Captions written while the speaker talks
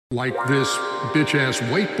Like this bitch-ass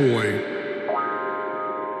white boy.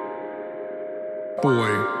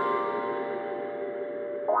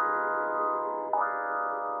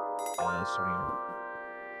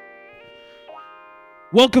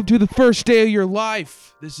 Welcome to the first day of your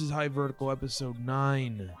life. This is High Vertical episode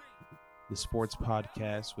 9, the sports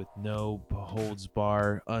podcast with no holds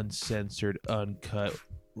bar, uncensored, uncut,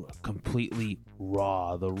 completely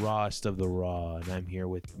raw, the rawest of the raw. And I'm here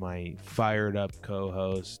with my fired up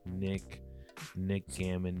co-host Nick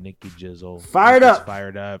Gammon, Nicky Jizzle. Fired up.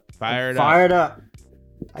 I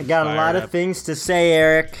got a lot of things to say,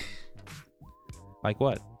 Eric. Like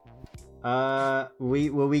what?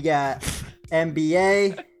 We got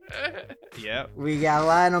NBA. Yeah. We got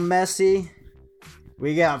Lionel Messi.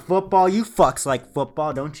 We got football. You fucks like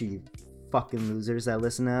football, don't you fucking losers that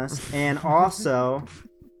listen to us? And also,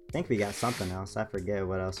 I think we got something else. I forget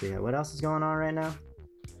what else we have. What else is going on right now?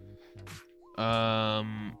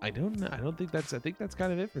 I don't know. I think that's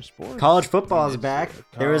kind of it for sports. College football is back.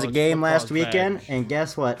 There was a game last weekend, and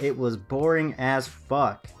guess what? It was boring as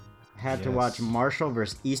fuck. Had to watch Marshall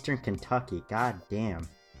versus Eastern Kentucky. God damn.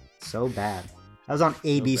 So bad. That was on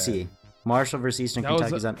ABC. Marshall versus Eastern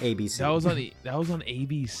Kentucky is on ABC. That was on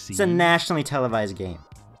ABC. It's a nationally televised game.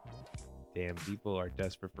 Damn, people are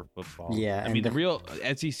desperate for football. Yeah. I mean, the real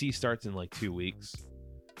SEC starts in like 2 weeks.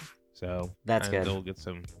 So that's good. We'll get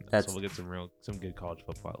some good college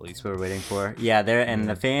football at least. That's what we're waiting for. Yeah,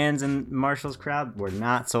 the fans in Marshall's crowd were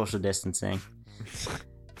not social distancing.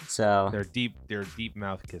 So they're deep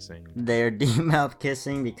mouth kissing. They're deep mouth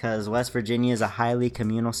kissing because West Virginia is a highly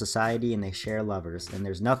communal society and they share lovers, and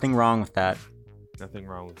there's nothing wrong with that. Nothing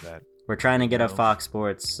wrong with that. We're trying to get a Fox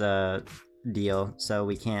Sports deal, so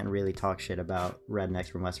we can't really talk shit about rednecks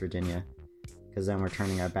from West Virginia, because then we're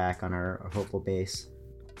turning our back on our hopeful base.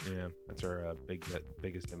 Yeah, that's our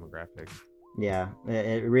biggest demographic. Yeah,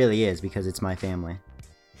 it really is, because it's my family.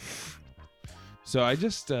 So I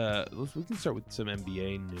just we can start with some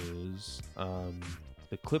NBA news.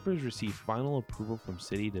 The Clippers received final approval from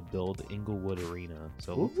City to build Inglewood Arena.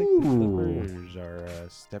 So it looks like the Clippers are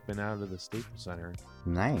stepping out of the Staples Center.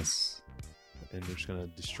 Nice. And they're just gonna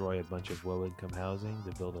destroy a bunch of low-income housing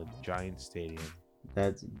to build a giant stadium.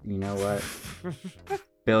 That's, you know what?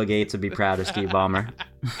 Bill Gates would be proud of Steve Ballmer.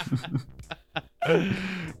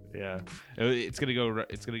 Yeah, it's gonna go. I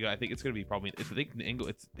think it's gonna be probably. I think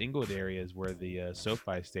the Inglewood area is where the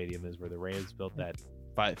SoFi Stadium is, where the Rams built that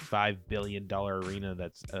 $5 billion arena.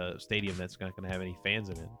 That's a stadium that's not gonna have any fans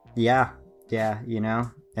in it. Yeah, you know.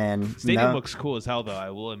 And stadium looks cool as hell, though. I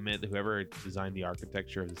will admit that whoever designed the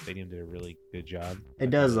architecture of the stadium did a really good job. It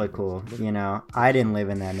does look cool. You know, I didn't live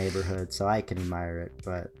in that neighborhood, so I can admire it.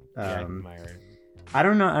 But I can admire it. I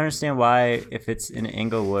don't know. I understand why, if it's in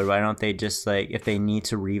Inglewood, why don't they just, like, if they need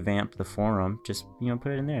to revamp the Forum, just, you know,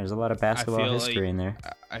 put it in there. There's a lot of basketball history in there.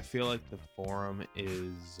 I feel like the Forum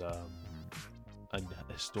is a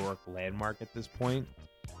historic landmark at this point.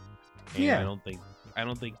 And yeah. I don't think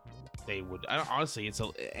they would. Honestly,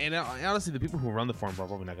 honestly, the people who run the Forum are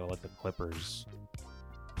probably not going to let the Clippers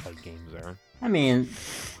play games there. I mean,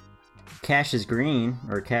 cash is green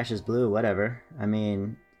or cash is blue, whatever. I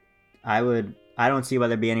mean, I don't see why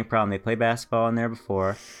there'd be any problem. They play basketball in there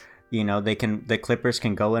before. You know, the Clippers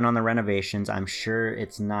can go in on the renovations. I'm sure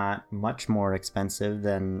it's not much more expensive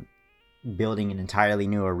than building an entirely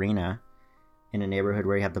new arena in a neighborhood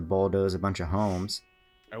where you have to bulldoze a bunch of homes.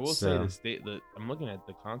 I will say I'm looking at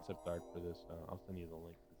the concept art for this. I'll send you the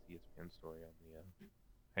link to the ESPN story on the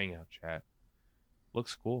Hangout chat.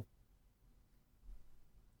 Looks cool.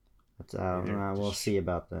 We'll see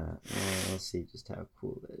about that. We'll see just how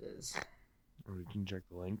cool it is. Or you can check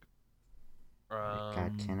the link.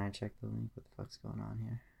 God, can I check the link? What the fuck's going on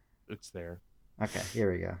here? It's there. Okay, here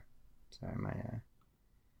we go. Sorry,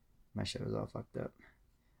 my shit was all fucked up.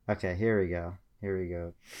 Okay, here we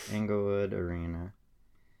go. Inglewood Arena.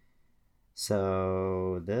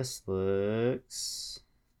 So this looks.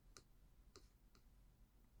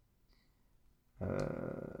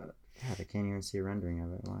 God, I can't even see a rendering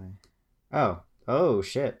of it. Why? Oh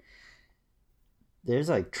shit. There's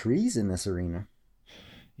like trees in this arena.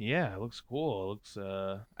 Yeah, it looks cool. It looks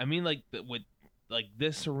I mean, like with like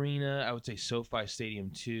this arena, I would say SoFi Stadium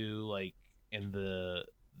too, like, and the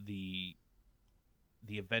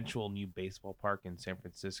eventual new baseball park in San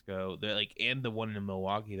Francisco. They're like, and the one in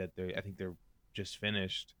Milwaukee that I think they're just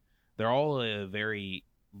finished. They're all they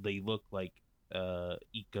look like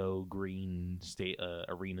eco green state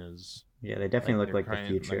arenas. Yeah, they definitely look like the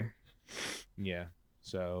future. Yeah.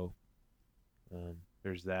 So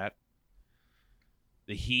there's that.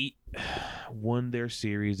 The Heat won their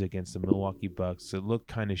series against the Milwaukee Bucks. It looked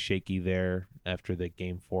kind of shaky there after the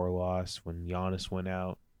Game 4 loss when Giannis went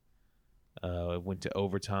out. It went to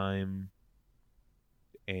overtime,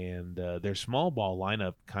 and their small ball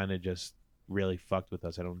lineup kind of just really fucked with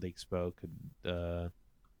us. I don't think Spo could.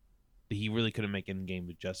 He really couldn't make in-game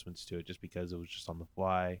adjustments to it just because it was just on the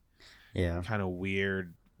fly. Yeah. Kind of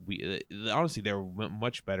weird. Honestly, they were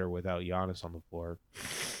much better without Giannis on the floor,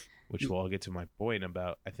 which will get to my point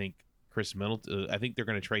about, I think, Chris Middleton. I think they're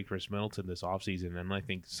going to trade Chris Middleton this offseason, and I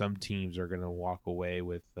think some teams are going to walk away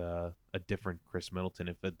with a different Chris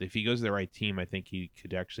Middleton. If he goes to the right team, I think he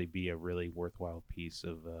could actually be a really worthwhile piece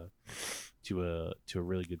of to a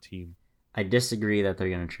really good team. I disagree that they're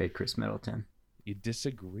going to trade Chris Middleton. You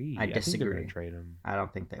disagree? I disagree. I think they're going to trade him. I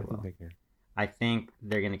don't think they will. I think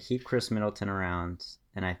they're going to keep Chris Middleton around,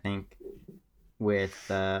 and I think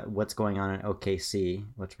with what's going on in OKC,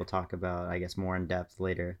 which we'll talk about, I guess, more in depth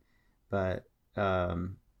later, but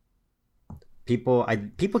people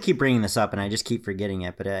keep bringing this up, and I just keep forgetting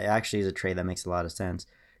it, but it actually is a trade that makes a lot of sense.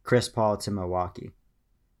 Chris Paul to Milwaukee.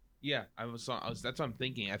 Yeah, that's what I'm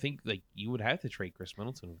thinking. I think like you would have to trade Chris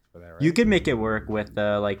Middleton for that, right? You could make it work with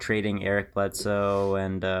like trading Eric Bledsoe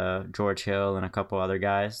and George Hill and a couple other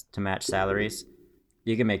guys to match salaries.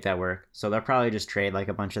 You can make that work. So they'll probably just trade like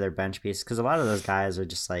a bunch of their bench pieces because a lot of those guys are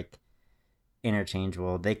just like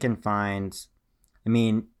interchangeable. They can find, I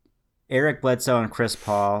mean, Eric Bledsoe and Chris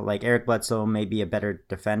Paul. Like Eric Bledsoe may be a better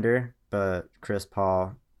defender, but Chris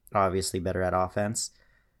Paul obviously better at offense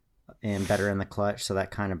and better in the clutch, so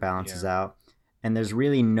that kind of balances out. And there's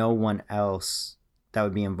really no one else that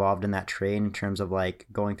would be involved in that trade in terms of like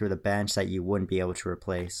going through the bench that you wouldn't be able to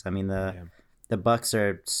replace. I mean, the Bucks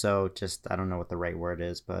are so just, I don't know what the right word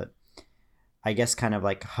is, but I guess kind of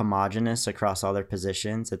like homogenous across all their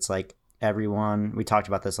positions. It's like everyone, we talked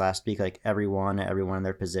about this last week, like everyone in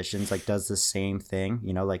their positions like does the same thing,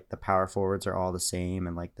 you know, like the power forwards are all the same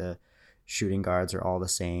and like the shooting guards are all the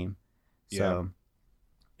same. So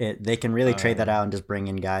they can really trade that out and just bring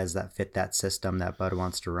in guys that fit that system that Bud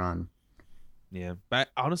wants to run. Yeah, but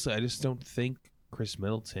honestly, I just don't think Chris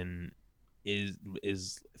Middleton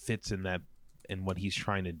fits in that in what he's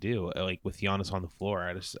trying to do. Like with Giannis on the floor,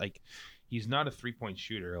 I just like he's not a 3-point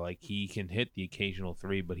shooter. Like he can hit the occasional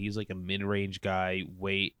three, but he's like a mid-range guy.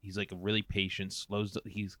 He's like a really patient.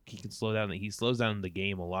 He can slow down. He slows down the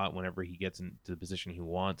game a lot whenever he gets into the position he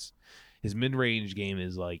wants. His mid-range game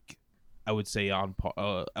is like, I would say I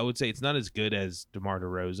would say it's not as good as DeMar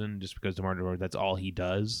DeRozan, just because DeMar DeRozan, that's all he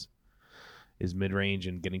does is mid-range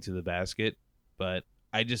and getting to the basket. But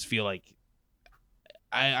I just feel like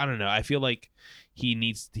I don't know. I feel like he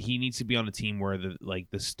needs to be on a team where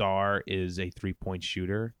the star is a 3-point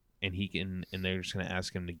shooter, and they're just gonna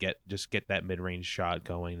ask him to get that mid-range shot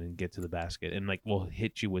going and get to the basket, and like we'll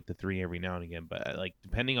hit you with the three every now and again. But like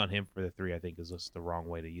depending on him for the three, I think is just the wrong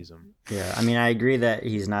way to use him. Yeah, I mean, I agree that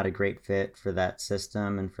he's not a great fit for that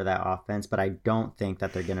system and for that offense, but I don't think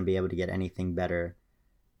that they're gonna be able to get anything better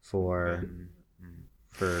for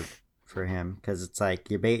him, because it's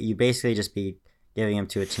like you basically just be giving him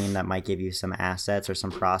to a team that might give you some assets or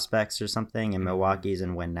some prospects or something, and Milwaukee's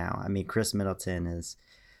in win now. I mean, Chris Middleton is.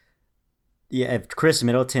 Yeah, if Chris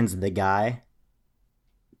Middleton's the guy,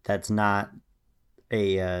 that's not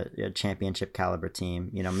a championship caliber team.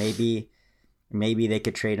 You know, maybe they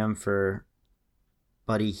could trade him for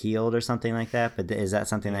Buddy Hield or something like that. But is that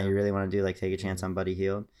something that you really want to do? Like take a chance on Buddy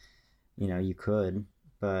Hield? You know, you could,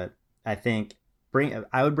 but I think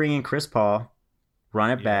I would bring in Chris Paul,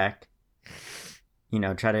 run it back. You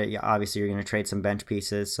know, obviously you're going to trade some bench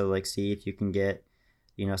pieces. So like, see if you can get,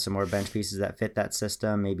 you know, some more bench pieces that fit that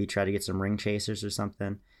system, maybe try to get some ring chasers or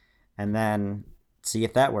something, and then see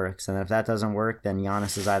if that works. And if that doesn't work, then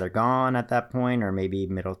Giannis is either gone at that point, or maybe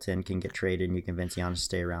Middleton can get traded and you convince Giannis to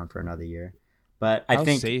stay around for another year. But I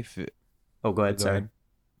think safe. Oh, go ahead. Sorry.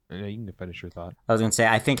 Yeah, you can finish your thought. I was going to say,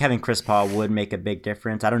 I think having Chris Paul would make a big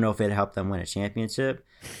difference. I don't know if it'd help them win a championship,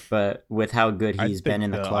 but with how good he's been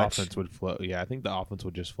in the clutch. Offense would flow. Yeah, I think the offense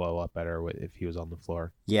would just flow up better if he was on the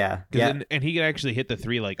floor. Yeah. And he could actually hit the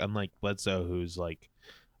three, like unlike Bledsoe, who's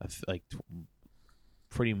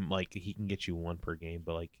pretty like he can get you one per game,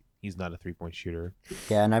 but like he's not a 3-point shooter.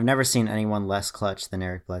 Yeah, and I've never seen anyone less clutch than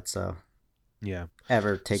Eric Bledsoe. Yeah.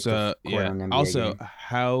 Ever take the court on an NBA also, game.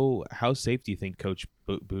 how safe do you think Coach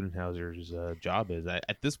Budenholzer's job is?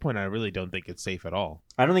 At this point, I really don't think it's safe at all.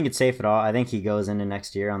 I don't think it's safe at all. I think he goes into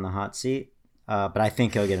next year on the hot seat, but I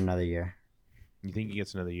think he'll get another year. You think he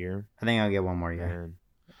gets another year? I think I'll get one more year. Man.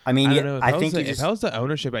 I mean, I don't know. I think you If just I was the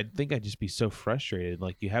ownership, I think I'd just be so frustrated.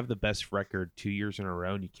 Like, you have the best record 2 years in a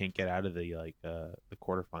row, and you can't get out of the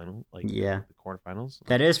quarterfinal, yeah, the quarterfinals.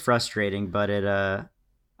 that is frustrating. But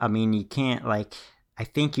I mean, you can't like. I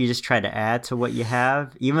think you just try to add to what you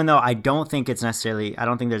have, even though I don't think it's necessarily. I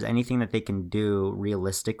don't think there's anything that they can do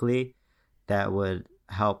realistically that would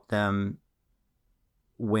help them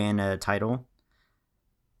win a title.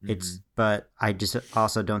 But I just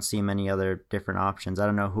also don't see many other different options. I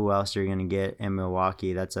don't know who else you're going to get in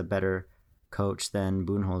Milwaukee that's a better coach than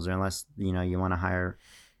Budenholzer, unless you want to hire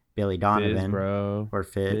Billy Donovan, Fizz, bro, or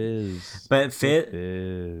Fit. Fizz. But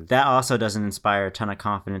Fizz. that also doesn't inspire a ton of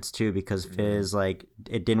confidence too, because Fizz, like,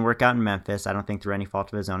 it didn't work out in Memphis. I don't think through any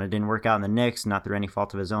fault of his own. It didn't work out in the Knicks, not through any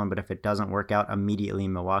fault of his own. But if it doesn't work out immediately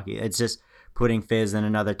in Milwaukee, it's just putting Fizz in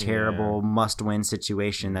another terrible must-win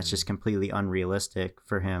situation that's just completely unrealistic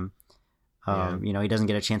for him. He doesn't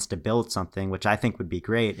get a chance to build something, which I think would be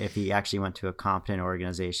great if he actually went to a competent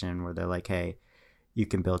organization where they're like, hey, you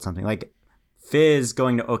can build something. Like Fizz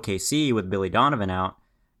going to OKC with Billy Donovan out,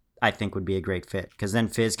 I think would be a great fit, because then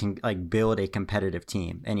Fizz can like build a competitive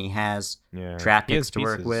team, and he has draft picks to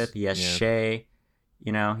work with. He has Shea.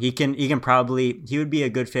 He would be a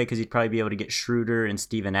good fit because he'd probably be able to get Schroeder and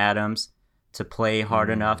Steven Adams to play hard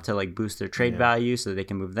enough to like boost their trade value so they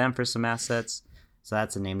can move them for some assets. So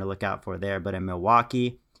that's a name to look out for there. But in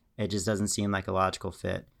Milwaukee, it just doesn't seem like a logical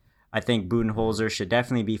fit. I think Budenholzer should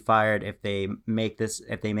definitely be fired if they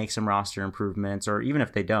make some roster improvements, or even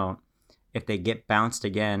if they don't, if they get bounced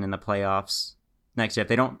again in the playoffs next year, if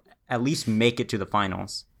they don't at least make it to the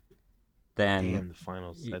finals, then the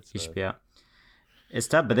finals. You should be out. It's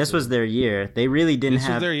tough, but this was their year. They really didn't have.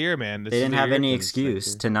 This was their year, man. They didn't have any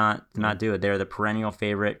excuse to not do it. They're the perennial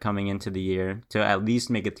favorite coming into the year to at least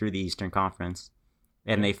make it through the Eastern Conference,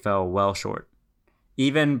 and they fell well short,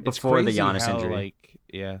 even before the Giannis injury.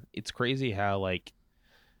 It's crazy how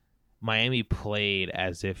Miami played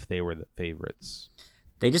as if they were the favorites.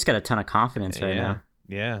 They just got a ton of confidence right now.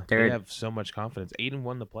 Yeah, they have so much confidence. Aiden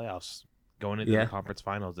won the playoffs going into the conference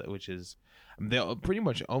finals, which is they pretty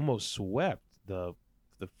much almost swept the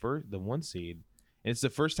one seed. And it's the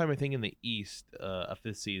first time I think in the East a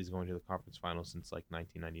fifth seed is going to the conference finals since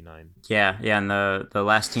 1999. Yeah, and the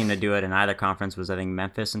last team to do it in either conference was I think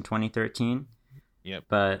Memphis in 2013. Yep.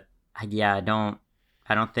 But I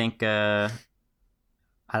don't think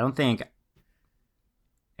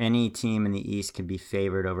any team in the East can be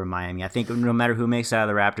favored over Miami. I think no matter who makes it out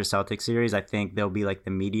of the Raptors-Celtics series, I think they'll be like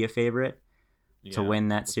the media favorite to win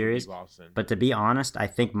that series. But to be honest, I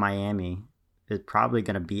think Miami is probably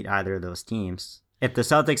going to beat either of those teams. If the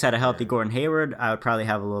Celtics had a healthy Gordon Hayward, I would probably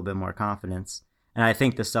have a little bit more confidence. And I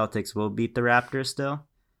think the Celtics will beat the Raptors still.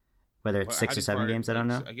 Whether it's 6 or 7 games, I don't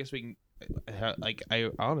know. I guess we can, I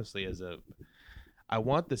honestly, I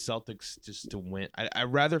want the Celtics just to win.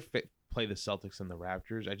 I'd rather play the Celtics than the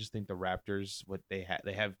Raptors. I just think the Raptors,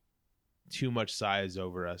 they have too much size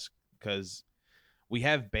over us, because we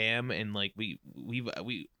have Bam, and we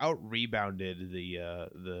out rebounded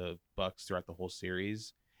the Bucks throughout the whole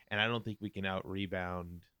series, and I don't think we can out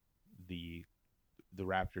rebound the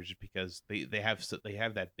Raptors, just because they have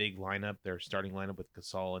that big lineup, their starting lineup with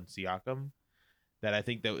Gasol and Siakam, that I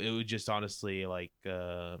think that it would just honestly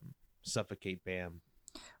suffocate Bam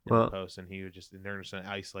in the post, and they're just going to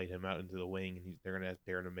isolate him out into the wing, and they're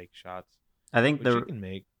going to make shots. I think the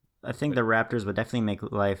Raptors would definitely make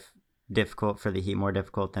life difficult for the Heat, more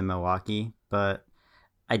difficult than Milwaukee. But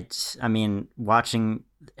I mean, watching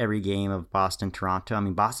every game of Boston-Toronto, I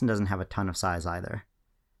mean, Boston doesn't have a ton of size either.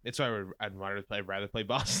 That's why I'd rather play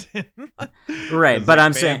Boston. Right, but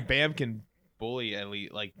I'm saying Bam can bully at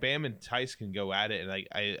least. Bam and Tice can go at it, and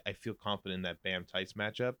I feel confident in that Bam-Tice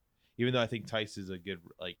matchup. Even though I think Tice is a good,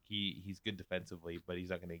 he's good defensively, but he's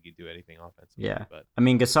not going to do anything offensively. Yeah, but I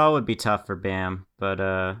mean, Gasol would be tough for Bam, but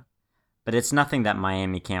it's nothing that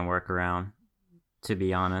Miami can't work around, to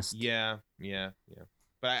be honest. Yeah.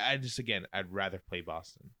 But I'd rather play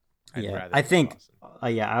Boston.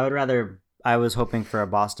 I was hoping for a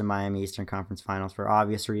Boston-Miami Eastern Conference Finals for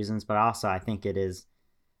obvious reasons, but also I think it is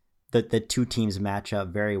the two teams match up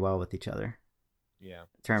very well with each other. Yeah,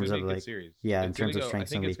 in terms of series. Yeah, in terms of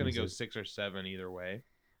strengths and weaknesses. I think it's going to go 6 or 7 either way.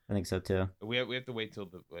 I think so too. We have to wait till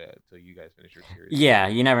you guys finish your series. Yeah,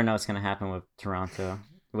 you never know what's going to happen with Toronto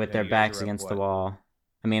with their backs against the wall.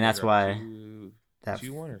 I mean, that's why 2-1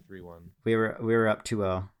 or 3-1. We were up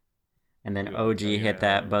 2-0, and then OG hit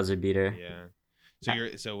that buzzer beater. Yeah.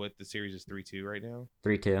 So what the series is 3-2 right now?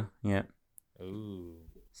 3-2. Yep. Ooh.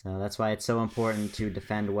 So that's why it's so important to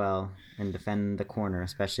defend well and defend the corner,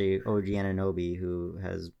 especially OG Anunoby, who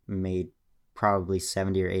has made probably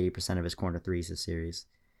 70 or 80% of his corner threes this series.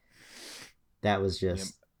 That was Yep.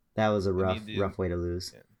 just that was a rough need to- rough way to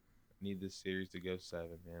lose. Yeah. I need this series to go 7,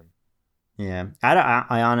 man. Yeah,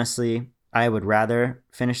 I honestly I would rather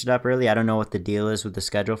finish it up early. I don't know what the deal is with the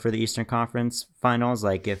schedule for the Eastern Conference Finals.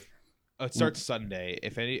 Like if Oh, it starts Sunday.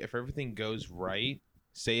 If everything goes right,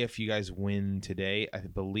 say if you guys win today, I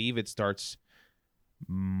believe it starts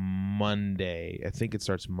Monday. I think it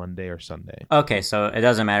starts Monday or Sunday. okay, so it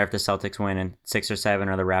doesn't matter if the Celtics win in 6 or 7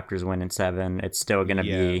 or the Raptors win in 7. It's still gonna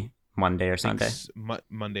be Monday or Sunday.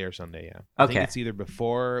 Monday or Sunday, yeah. I think Okay. it's either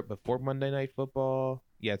before Monday Night Football.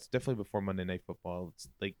 Yeah, it's definitely before Monday Night Football. It's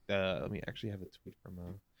like let me actually have a tweet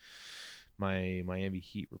from my Miami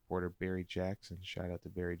Heat reporter Barry Jackson. Shout out to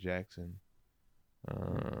Barry Jackson.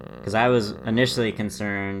 Because I was initially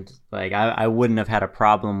concerned, like I wouldn't have had a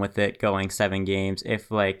problem with it going 7 games if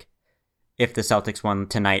the Celtics won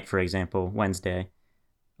tonight, for example, Wednesday,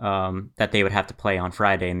 that they would have to play on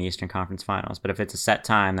Friday in the Eastern Conference Finals. But if it's a set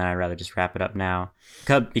time, then I'd rather just wrap it up now,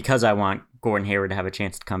 because I want Gordon Hayward to have a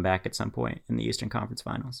chance to come back at some point in the Eastern Conference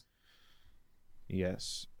Finals.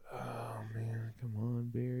 Yes. Oh man, come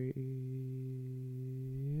on, Barry.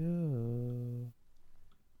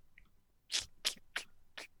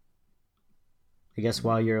 I guess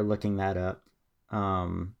while you're looking that up,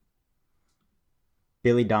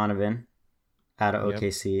 Billy Donovan out of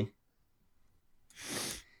OKC.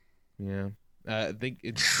 Yeah. I think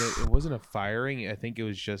it wasn't a firing. I think it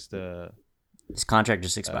was just his contract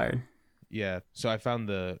just expired. Yeah. So I found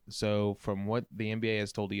from what the NBA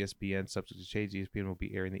has told ESPN, subject to change, ESPN will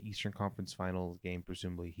be airing the Eastern Conference Finals game,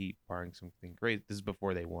 presumably Heat, barring something great. This is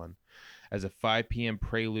before they won, as a 5 p.m.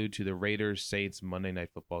 prelude to the Raiders Saints Monday Night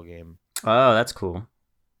Football game. Oh, that's cool.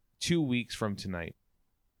 2 weeks from tonight.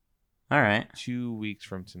 All right. 2 weeks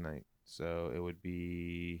from tonight. So it would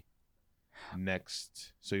be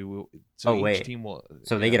next. So each team will.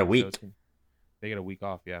 So they get a week. They get a week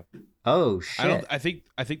off. Yeah. Oh shit. I think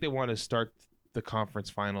they want to start the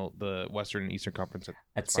conference final, the Western and Eastern Conference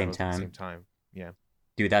at the same time. At the same time. Yeah.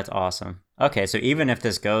 Dude, that's awesome. Okay, so even if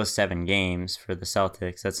this goes 7 games for the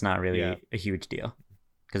Celtics, that's not really a huge deal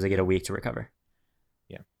because they get a week to recover.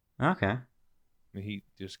 Yeah. Okay. We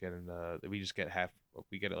just get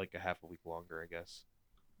like a half a week longer, I guess.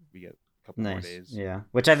 We get a couple more days. Yeah,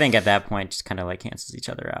 which I think at that point just kind of like cancels each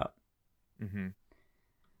other out. Mm-hmm.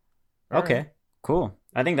 Okay, right. Cool.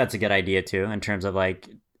 I think that's a good idea too, in terms of like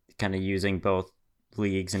kind of using both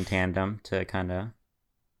leagues in tandem to kind of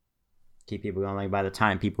keep people going. Like by the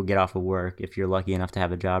time people get off of work, if you're lucky enough to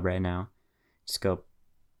have a job right now, just go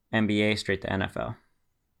NBA straight to NFL.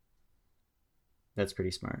 That's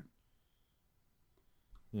pretty smart.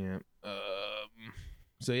 Yeah.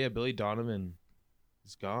 So yeah, Billy Donovan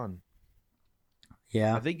is gone.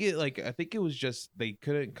 Yeah. I think it was just they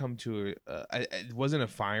couldn't come to it wasn't a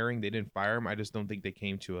firing. They didn't fire him. I just don't think they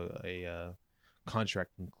came to a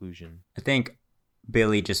contract conclusion. I think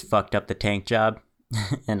Billy just fucked up the tank job,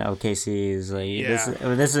 and OKC is like,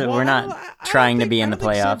 this is we're not trying to be in the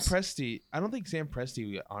playoffs. I don't think Sam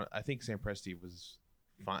Presti. I think Sam Presti was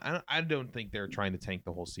fine. I don't think they're trying to tank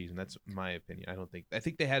the whole season. That's my opinion. I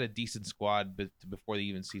think they had a decent squad, but before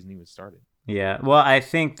the season even started. Yeah, well, I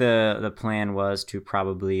think the plan was to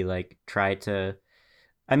probably like try to.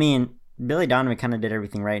 I mean, Billy Donovan kind of did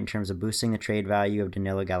everything right in terms of boosting the trade value of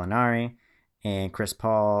Danilo Gallinari and Chris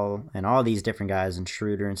Paul and all these different guys, and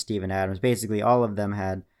Schroeder and Steven Adams. Basically, all of them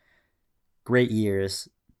had great years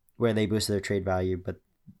where they boosted their trade value, but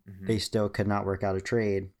they still could not work out a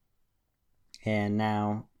trade. And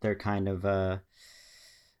now they're kind of, I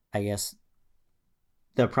guess,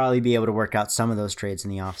 they'll probably be able to work out some of those trades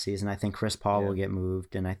in the offseason. I think Chris Paul will get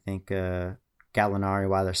moved, and I think Gallinari,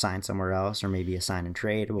 while they're signed somewhere else, or maybe a sign and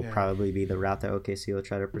trade, will probably be the route that OKC will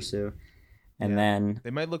try to pursue. And then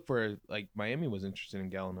they might look for, like, Miami was interested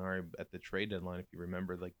in Gallinari at the trade deadline, if you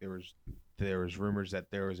remember. Like, there was rumors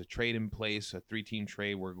that there was a trade in place, a 3-team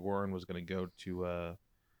trade where Goran was going to go to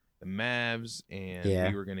the Mavs, and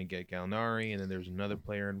we were going to get Gallinari, and then there's another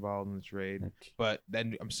player involved in the trade. But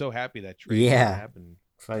then I'm so happy that trade happened.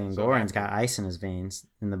 Fucking Goran's got ice in his veins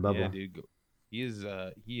in the bubble. Yeah, dude. He is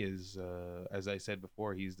as I said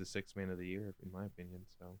before, he's the 6th man of the year, in my opinion.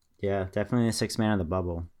 So yeah, definitely the 6th man of the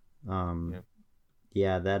bubble.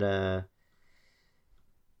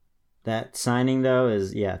 That signing though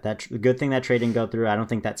is that good thing that trade didn't go through. I don't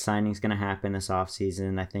think that signing's going to happen this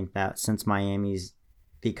offseason. I think that since Miami's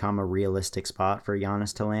become a realistic spot for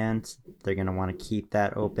Giannis to land, they're going to want to keep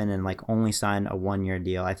that open and like only sign a 1-year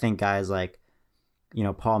deal. I think guys like,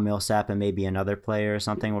 Paul Millsap and maybe another player or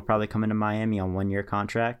something will probably come into Miami on 1-year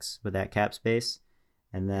contracts with that cap space,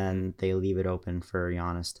 and then they leave it open for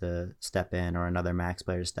Giannis to step in or another max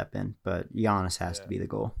player to step in. But Giannis has to be the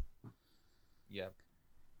goal. Yeah,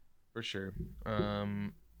 for sure.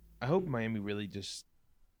 I hope Miami really just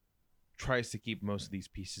tries to keep most of these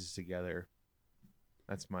pieces together.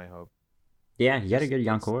 That's my hope. Yeah, you got a Just good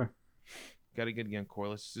young let's core. got a good young core.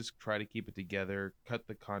 Let's just try to keep it together. Cut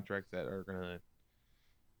the contracts that are gonna.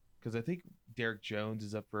 Because I think Derek Jones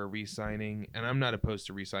is up for a re-signing, and I'm not opposed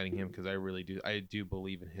to re-signing him because I do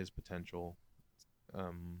believe in his potential.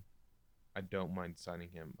 I don't mind signing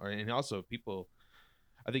him, and also people.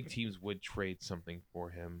 I think teams would trade something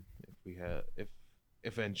for him if we had if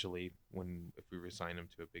eventually if we resign him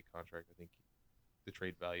to a big contract. I think the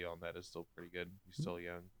trade value on that is still pretty good. He's still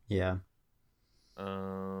young. Yeah.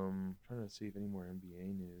 Trying to see if any more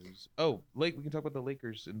NBA news. Oh, we can talk about the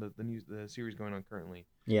Lakers and the series going on currently.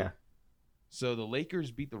 Yeah. So the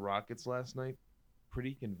Lakers beat the Rockets last night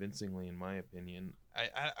pretty convincingly, in my opinion.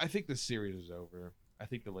 I think the series is over. I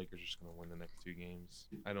think the Lakers are just going to win the next 2 games.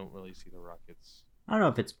 I don't really see the Rockets. I don't know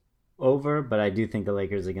if it's over, but I do think the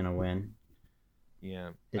Lakers are gonna win.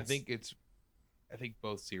 Yeah, I think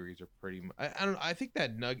both series are pretty. I don't. I think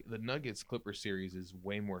that the Nuggets Clippers series is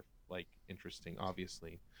way more like interesting,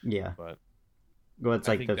 obviously. Yeah. But well, it's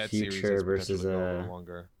like the future versus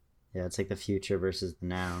longer. Yeah, it's like the future versus the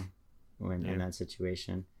now when in that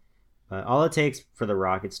situation. But all it takes for the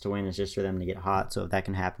Rockets to win is just for them to get hot. So if that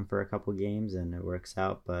can happen for a couple games, and it works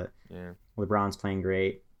out. But LeBron's playing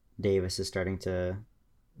great. Davis is starting to,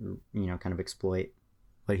 kind of exploit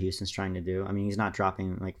what Houston's trying to do. I mean, he's not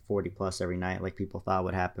dropping like 40 plus every night like people thought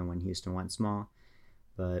would happen when Houston went small.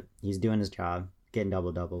 But he's doing his job, getting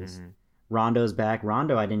double doubles. Mm-hmm. Rondo's back.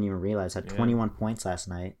 Rondo, I didn't even realize, had 21 points last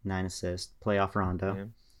night, 9 assists. Playoff Rondo. Yeah.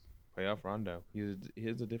 Playoff Rondo. He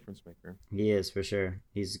is a difference maker. He is, for sure.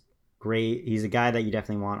 He's great. He's a guy that you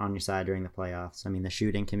definitely want on your side during the playoffs. I mean, the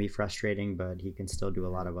shooting can be frustrating, but he can still do a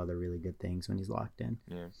lot of other really good things when he's locked in.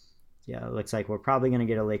 Yeah, it looks like we're probably going to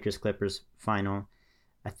get a Lakers-Clippers final.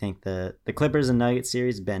 I think the Clippers and Nuggets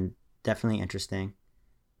series has been definitely interesting,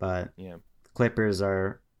 but the Clippers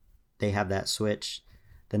they have that switch.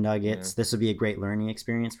 The Nuggets, this would be a great learning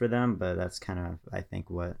experience for them, but that's kind of, I think,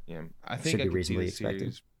 what should be reasonably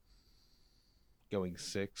expected. Going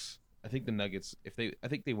 6. I think the Nuggets, I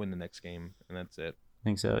think they win the next game, and that's it. I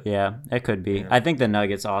think so. Yeah, it could be. Yeah. I think the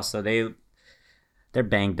Nuggets also, they're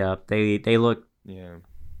banged up. They look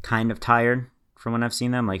kind of tired from when I've seen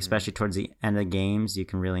them, like especially towards the end of the games, you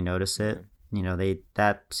can really notice it.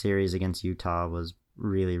 That series against Utah was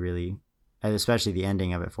really, really, especially the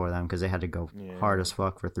ending of it for them, because they had to go hard as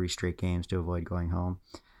fuck for 3 straight games to avoid going home.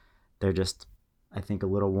 They're just, I think, a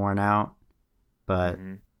little worn out, but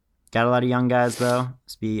got a lot of young guys though.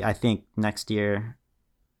 I think next year,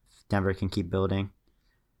 if Denver can keep building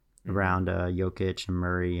around Jokic and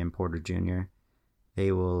Murray and Porter Jr.,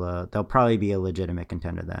 they'll probably be a legitimate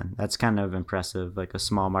contender then. That's kind of impressive, like a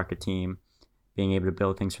small market team being able to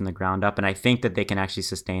build things from the ground up, and I think that they can actually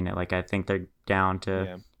sustain it. Like, I think they're down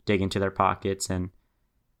to dig into their pockets and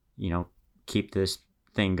keep this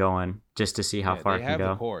thing going just to see how far it can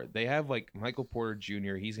go. They have like Michael Porter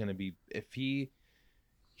Jr. He's gonna be, if he's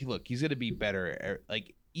gonna be better.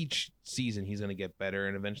 Like each season, he's gonna get better,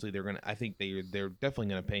 and eventually I think they're definitely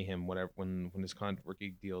gonna pay him whatever when his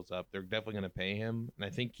rookie deal's up. They're definitely gonna pay him, and I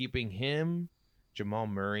think keeping him, Jamal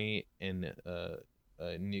Murray, and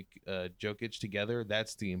Jokic together, that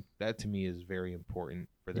to me is very important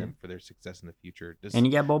for them for their success in the future. And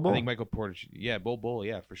you got Bol Bol. I think Michael Porter, Bol Bol,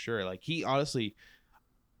 for sure. Like he honestly,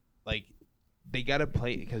 like they gotta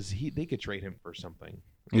play because they could trade him for something.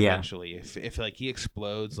 Eventually, if like he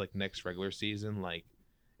explodes like next regular season, like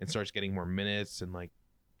and starts getting more minutes and like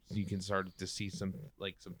you can start to see some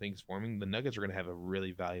things forming, the Nuggets are gonna have a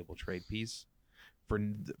really valuable trade piece for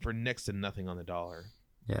next to nothing on the dollar.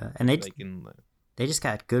 Yeah, and they just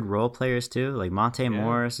got good role players too. Like Monte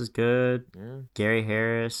Morris is good. Yeah. Gary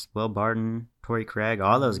Harris, Will Barton, Torrey Craig,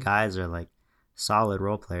 all those guys are like solid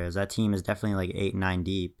role players. That team is definitely like 8-9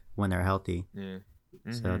 deep when they're healthy. Yeah.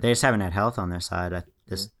 Mm-hmm. So they just haven't had health on their side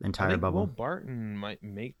this entire bubble. Will Barton might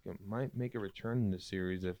make a return in the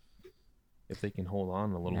series if they can hold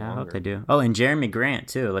on a little longer. I hope they do. Oh, and Jeremy Grant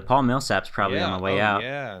too. Like Paul Millsap's probably on the way out.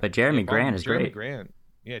 Yeah. But Jeremy Grant is great.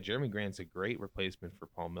 Jeremy Grant's a great replacement for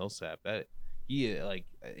Paul Millsap. I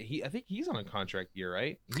think he's on a contract year,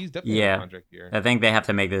 right? He's definitely on a contract year. I think they have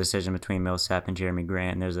to make the decision between Millsap and Jeremy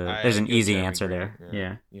Grant. And there's an easy answer Grant,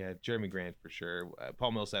 there. Yeah, Jeremy Grant for sure.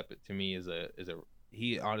 Paul Millsap to me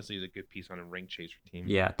he honestly is a good piece on a ring chaser team.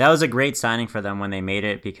 Yeah, that was a great signing for them when they made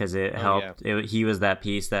it because it helped. Yeah. He was that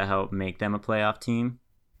piece that helped make them a playoff team,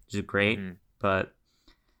 which is great. Mm-hmm. But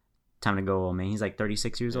time to go, old man. He's like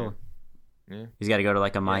 36 years old. Yeah. He's got to go to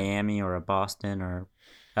like a Miami or a Boston or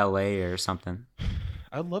LA or something.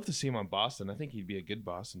 I'd love to see him on Boston. I think he'd be a good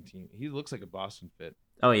Boston team. He looks like a Boston fit.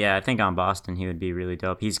 Oh yeah, I think on Boston he would be really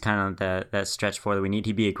dope. He's kind of that stretch four that we need.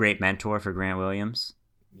 He'd be a great mentor for Grant Williams.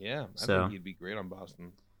 Yeah, I So think he'd be great on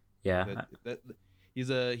Boston. yeah, He's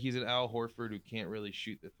an Al Horford who can't really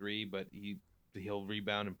shoot the three, but he'll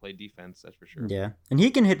rebound and play defense. That's for sure. yeah, and he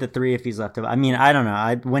can hit the three if he's left. I mean, I don't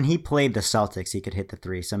know. When he played the Celtics, he could hit the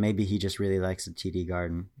three. So maybe he just really likes the TD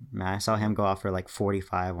Garden. Man, I saw him go off for like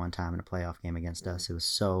 45 one time in a playoff game against us. It was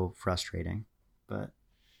so frustrating. But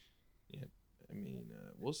yeah, I mean,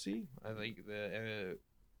 we'll see. I think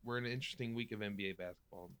we're in an interesting week of NBA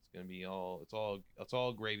basketball. It's gonna be it's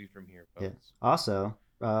all gravy from here, folks. yeah. Also,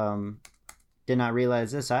 did not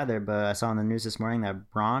realize this either, but I saw in the news this morning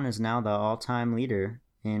that Braun is now the all-time leader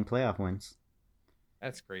in playoff wins.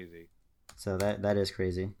 That's crazy. So that is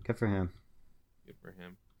crazy. Good for him. Good for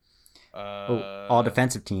him. All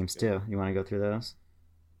defensive teams too. You want to go through those?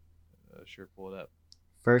 Sure, pull it up.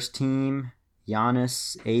 First team: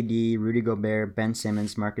 Giannis, AD, Rudy Gobert, Ben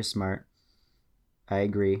Simmons, Marcus Smart. I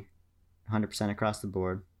agree, 100% across the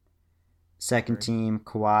board. Second team: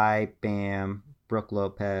 Kawhi, Bam, Brooke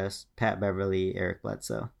Lopez, Pat Beverly, Eric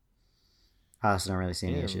Bledsoe. I also don't really see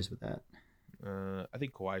any issues with that. I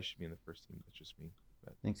think Kawhi should be in the first team. That's just me.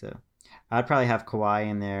 I think so. I'd probably have Kawhi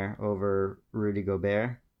in there over Rudy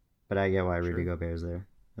Gobert, but I get why Rudy Gobert is there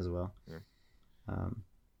as well. Yeah.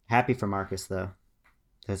 Happy for Marcus though.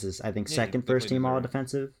 This is, I think, second first team all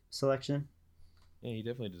defensive selection. Yeah, he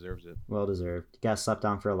definitely deserves it. Well deserved. Got slept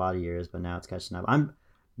on for a lot of years, but now it's catching up. I'm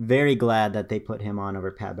very glad that they put him on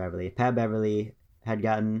over Pat Beverly. If Pat Beverly had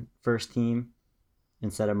gotten first team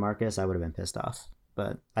instead of Marcus, I would have been pissed off.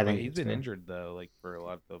 But I think he's been injured though, like for a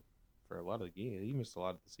lot of the game. He missed a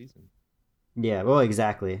lot of the season. Yeah, well,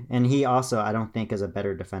 exactly. And he also, I don't think, is a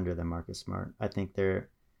better defender than Marcus Smart. I think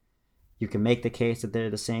you can make the case that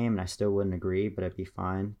they're the same, and I still wouldn't agree, but I'd be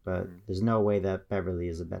fine. But there's no way that Beverly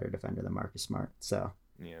is a better defender than Marcus Smart. So,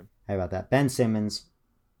 yeah. How about that? Ben Simmons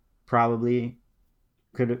probably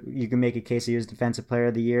you can make a case he was Defensive Player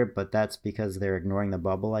of the Year, but that's because they're ignoring the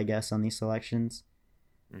bubble, I guess, on these selections.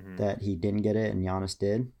 Mm-hmm. That he didn't get it and Giannis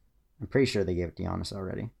did. I'm pretty sure they gave it to Giannis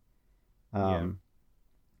already. But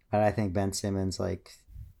I think Ben Simmons,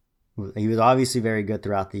 he was obviously very good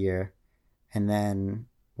throughout the year. And then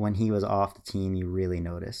when he was off the team, you really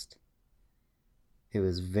noticed. It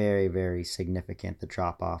was very, very significant, the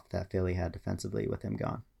drop-off that Philly had defensively with him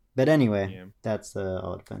gone. But anyway, that's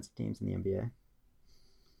all defensive teams in the NBA.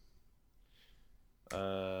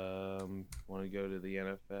 Want to go to the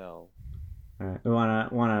NFL? All right, we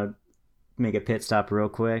want to make a pit stop real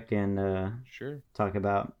quick and talk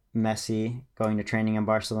about Messi going to training in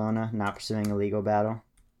Barcelona, not pursuing a legal battle,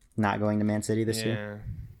 not going to Man City this year.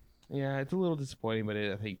 Yeah, it's a little disappointing, but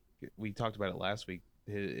I think we talked about it last week.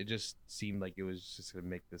 It just seemed like it was just going to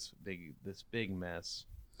make this big mess.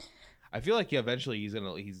 I feel like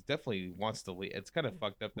he's definitely wants to leave. It's kind of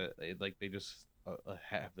fucked up that they just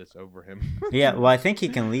have this over him. Yeah, well, I think he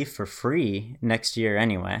can leave for free next year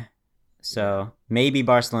anyway. So maybe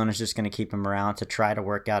Barcelona's just going to keep him around to try to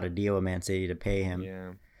work out a deal with Man City to pay him.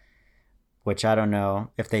 Yeah. Which I don't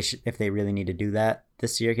know if they really need to do that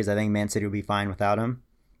this year, because I think Man City will be fine without him,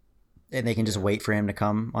 and they can just wait for him to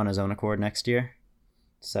come on his own accord next year.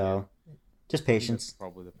 So, just patience. That's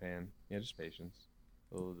probably the plan. Yeah, just patience.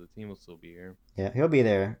 So the team will still be here. Yeah, he'll be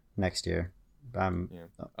there next year.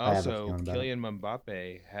 Also, Kylian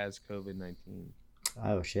Mbappe has COVID-19.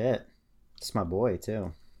 Oh shit! It's my boy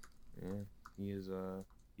too. Yeah, he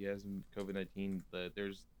has COVID-19.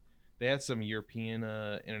 They had some European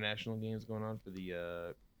international games going on for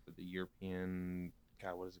the European.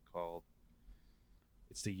 God, what is it called?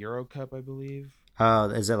 It's the Euro Cup, I believe. Oh,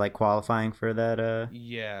 is it like qualifying for that?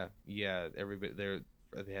 Yeah. Everybody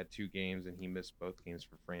they had 2 games, and he missed both games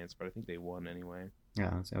for France, but I think they won anyway.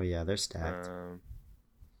 Yeah. Oh yeah, they're stacked.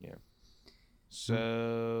 Yeah.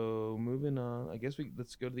 So moving on, I guess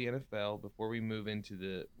let's go to the NFL before we move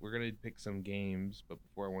into we're gonna pick some games, but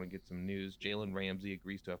before I want to get some news, Jalen Ramsey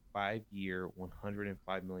agrees to a 5-year,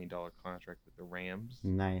 $105 million contract with the Rams.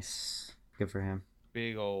 Nice, good for him.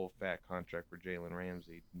 Big old fat contract for Jalen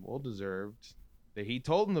Ramsey, well deserved. He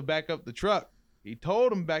told him to back up the truck. He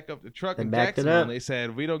told him back up the truck in Jacksonville, and they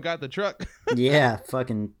said we don't got the truck. Yeah,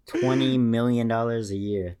 fucking $20 million a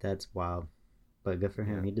year. That's wild. But good for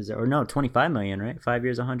him. Yeah. He deserves, or no, $25 million, right? 5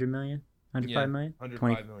 years, $100 million, $105 million,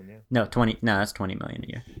 $105 million. Yeah. No, 20. No, that's $20 million a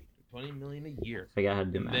year. $20 million a year. I got how to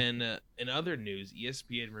do math. And then, in other news,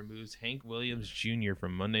 ESPN removes Hank Williams Jr.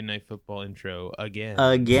 from Monday Night Football intro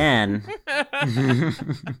again.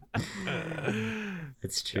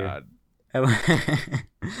 It's true. God.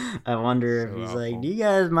 I wonder if So he's like, awful. do you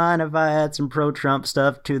guys mind if I add some pro-Trump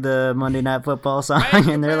stuff to the Monday Night Football song? Make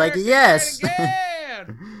And they're like, America yes. great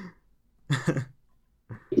again.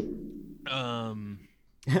 Um,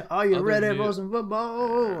 Are you other ready new. for some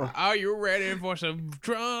football? Are you ready for some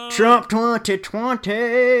Trump? Trump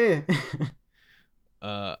 2020.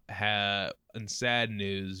 In sad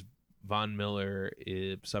news, Von Miller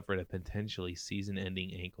suffered a potentially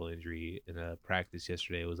season-ending ankle injury in a practice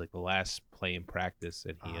yesterday. It was like the last play in practice,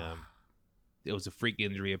 and it was a freak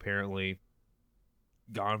injury apparently.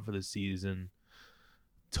 Gone for the season.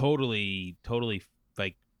 Totally,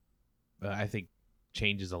 like I think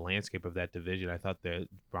changes the landscape of that division. I thought the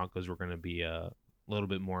Broncos were going to be a little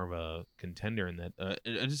bit more of a contender in that,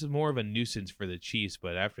 just more of a nuisance for the Chiefs.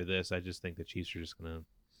 But after this, I just think the Chiefs are just going to.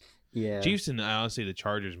 Yeah. Chiefs and honestly, the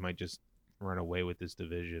Chargers might just run away with this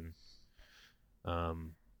division. I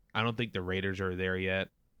don't think the Raiders are there yet.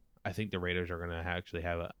 I think the Raiders are going to actually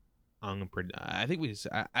have a. I think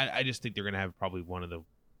I just think they're going to have probably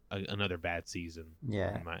another bad season.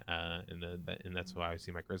 Yeah. And that's why I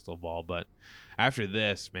see my crystal ball. But after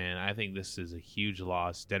this, man, I think this is a huge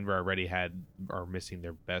loss. Denver already are missing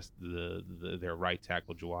their best their right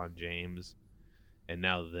tackle Juwan James, and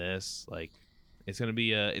now this, like, it's gonna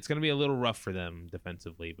be a little rough for them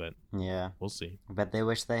defensively, but Yeah. we'll see. I bet they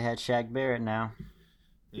wish they had Shaq Barrett now.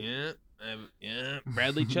 Yeah.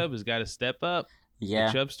 Bradley Chubb has got to step up.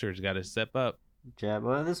 Yeah. The Chubster's got to step up.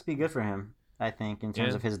 Well, this would be good for him, I think, in terms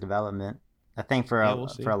Yeah. of his development. I think for We'll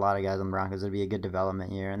see. for a lot of guys on the Broncos, it'd be a good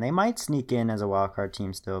development year, and they might sneak in as a wild card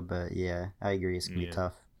team still. But yeah, I agree, it's gonna be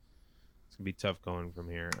tough. It's gonna be tough going from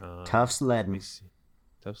here. Tough sledding. Let me see.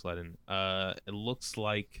 Tough sledding. It looks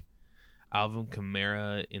like Alvin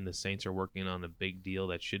Kamara and the Saints are working on a big deal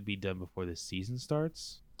that should be done before the season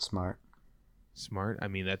starts. Smart. I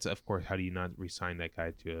mean, that's, of course, how do you not re-sign that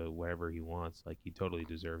guy to whatever he wants? Like, he totally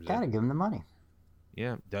deserves Gotta it. give him the money.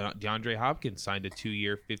 Yeah. DeAndre Hopkins signed a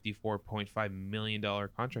 2-year, $54.5 million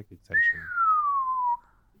contract extension.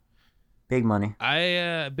 Big money.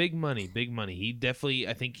 Big money. He definitely,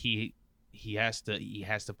 I think he has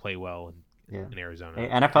to play well in Arizona. Hey,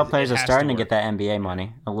 NFL players are starting to get that NBA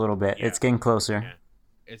money a little bit. Yeah. It's getting closer. Yeah.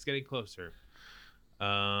 It's getting closer.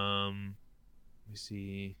 Let me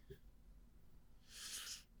see.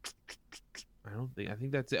 I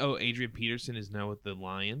think that's it. Oh, Adrian Peterson is now with the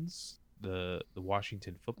Lions, the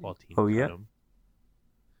Washington football team. Oh, yeah.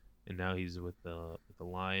 And now he's with the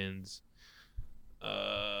Lions.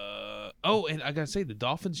 And I gotta say, the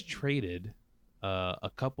Dolphins traded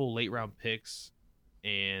a couple late round picks,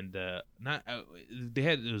 and they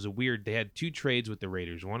had two trades with the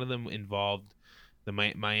Raiders. One of them involved the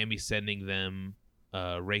Miami sending them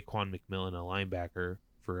Raekwon McMillan, a linebacker,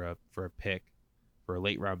 for a pick, for a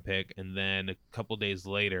late round pick, and then a couple days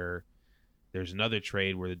later, there's another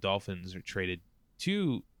trade where the Dolphins are traded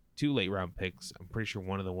two late round picks. I'm pretty sure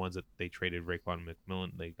one of the ones that they traded Raekwon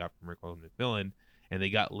McMillan, they got from Raekwon McMillan, and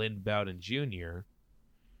they got Lynn Bowden Jr.,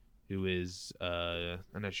 who is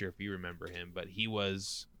I'm not sure if you remember him, but he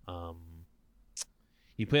was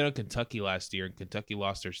he played on Kentucky last year, and Kentucky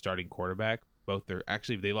lost their starting quarterback.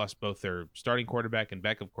 They lost both their starting quarterback and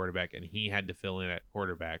backup quarterback, and he had to fill in at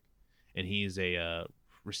quarterback. And he's a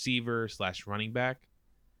receiver / running back,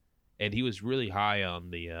 and he was really high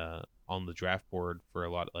on the draft board for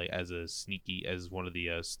a lot, like as one of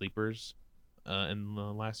the sleepers in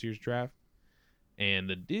last year's draft. And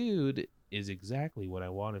the dude is exactly what I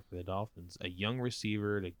wanted for the Dolphins. A young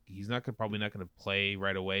receiver. He's probably not going to play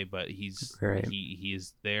right away, but he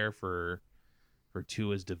is there for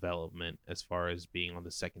Tua's development as far as being on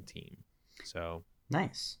the second team. So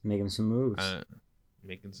nice, making some moves.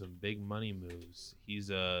 Making some big money moves. He's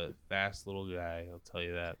a fast little guy, I'll tell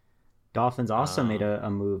you that. Dolphins also made a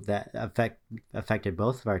move that affected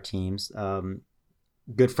both of our teams.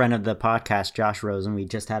 Good friend of the podcast, Josh Rosen. We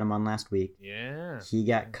just had him on last week. Yeah. He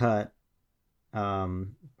got cut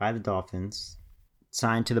by the Dolphins,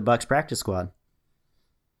 signed to the Bucs practice squad.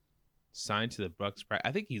 Signed to the Bucs.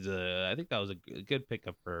 I think that was a good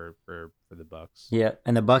pickup for the Bucs. Yeah,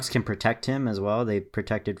 and the Bucs can protect him as well. They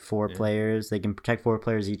protected four players. They can protect 4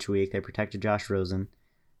 players each week. They protected Josh Rosen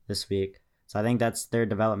this week. So I think that's their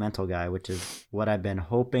developmental guy, which is what I've been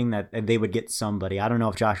hoping that they would get somebody. I don't know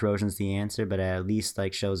if Josh Rosen's the answer, but it at least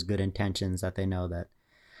shows good intentions that they know that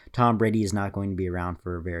Tom Brady is not going to be around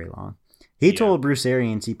for very long. He told Bruce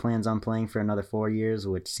Arians he plans on playing for another 4 years,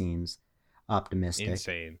 which seems optimistic.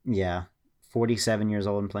 Insane. Yeah. 47 years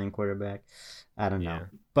old and playing quarterback. I don't know.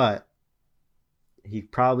 But he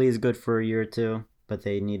probably is good for a year or two, but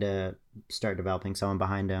they need to start developing someone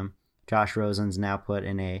behind him. Josh Rosen's now put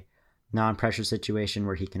in a non-pressure situation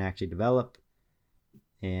where he can actually develop.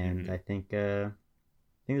 And I think this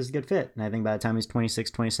is a good fit. And I think by the time he's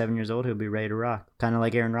 26, 27 years old, he'll be ready to rock. Kind of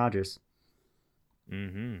like Aaron Rodgers.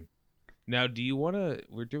 Mm-hmm. Now, do you want to?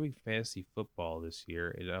 We're doing fantasy football this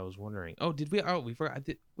year, and I was wondering. Oh, did we? Oh, we forgot.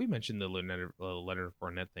 We mentioned the Leonard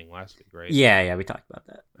Fournette thing last week, right? Yeah, we talked about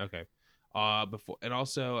that. Okay.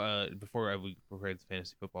 Before we prepare the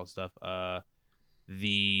fantasy football stuff,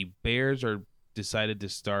 the Bears are decided to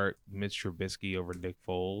start Mitch Trubisky over Nick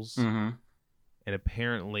Foles, and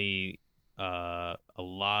apparently, a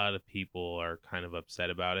lot of people are kind of upset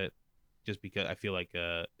about it, just because I feel like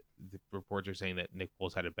the reports are saying that Nick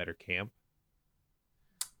Foles had a better camp.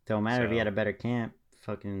 Don't matter if he had a better camp.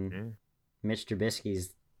 Fucking Mitch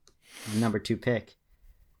Trubisky's number 2 pick.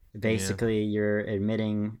 Basically, you're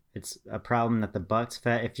admitting it's a problem that the Bucs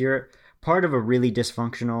if you're part of a really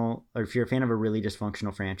dysfunctional, or if you're a fan of a really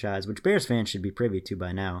dysfunctional franchise, which Bears fans should be privy to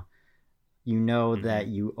by now, you know that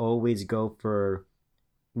you always go for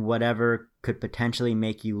whatever could potentially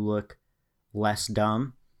make you look less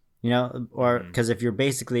dumb, or because if you're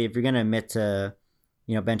going to admit to,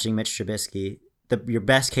 benching Mitch Trubisky, your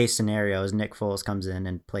best case scenario is Nick Foles comes in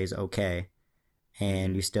and plays okay,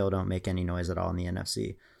 and you still don't make any noise at all in the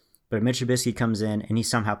NFC. But if Mitch Trubisky comes in and he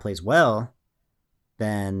somehow plays well,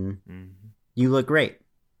 then you look great.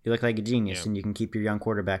 You look like a genius, and you can keep your young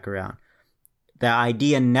quarterback around. The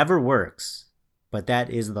idea never works, but that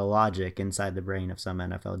is the logic inside the brain of some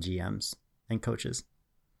NFL GMs and coaches.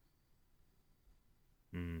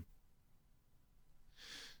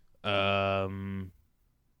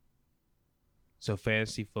 So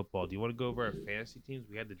fantasy football. Do you want to go over our fantasy teams?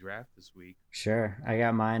 We had the draft this week. Sure. I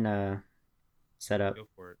got mine set up. Go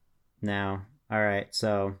for it. Now. All right.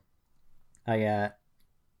 So I got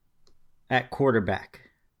at quarterback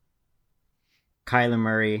Kyler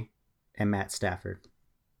Murray and Matt Stafford.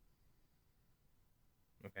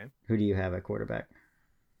 Okay. Who do you have at quarterback?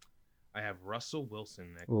 I have Russell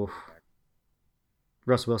Wilson at quarterback.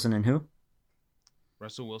 Russell Wilson and who?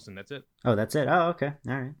 Russell Wilson. That's it. Oh, that's it. Oh, okay.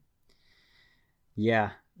 All right. Yeah,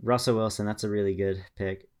 Russell Wilson. That's a really good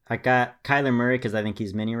pick. I got Kyler Murray because I think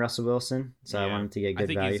he's mini Russell Wilson, so I wanted to get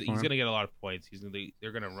good value for him. He's gonna get a lot of points.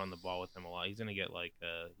 They're gonna run the ball with him a lot. He's gonna get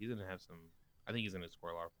he's gonna have some. I think he's gonna score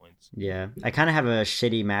a lot of points. Yeah, I kind of have a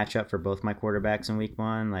shitty matchup for both my quarterbacks in Week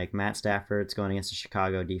 1. Like Matt Stafford's going against the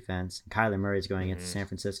Chicago defense, and Kyler Murray's going against the San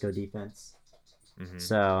Francisco defense.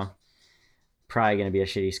 So probably gonna be a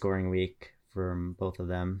shitty scoring week from both of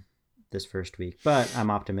them this first week, but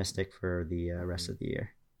I'm optimistic for the rest of the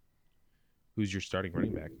year. Who's your starting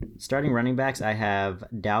running back? Starting running backs, I have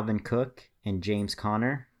Dalvin Cook and James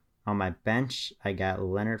Conner. On my bench, I got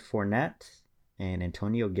Leonard Fournette and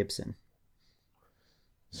Antonio Gibson.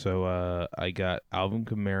 So I got Alvin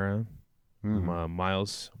Kamara,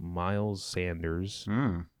 Miles Sanders.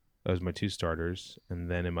 Those are my 2 starters.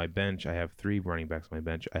 And then in my bench, I have 3 running backs on my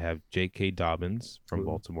bench. I have J.K. Dobbins from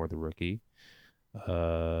Baltimore, the rookie.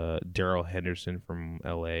 Darrell Henderson from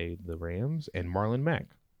LA, the Rams, and Marlon Mack,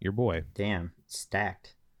 your boy. Damn,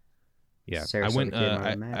 stacked. Yeah, I went.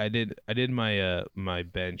 I did my my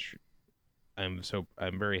bench. I'm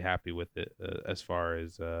very happy with it as far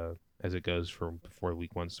as it goes from before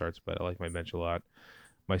Week 1 starts. But I like my bench a lot.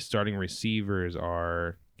 My starting receivers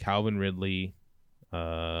are Calvin Ridley,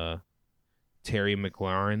 Terry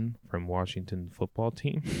McLaurin from Washington Football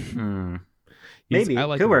Team. Maybe I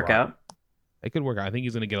like could work out. It could work out. I think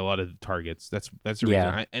he's going to get a lot of targets. That's the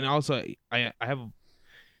reason. And also, I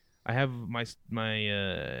have my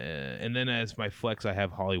and then as my flex, I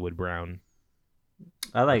have Hollywood Brown.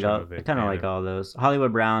 I kind of like all those.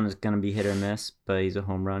 Hollywood Brown is going to be hit or miss, but he's a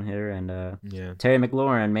home run hitter. And Terry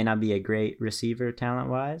McLaurin may not be a great receiver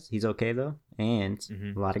talent-wise. He's okay, though. And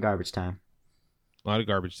a lot of garbage time. A lot of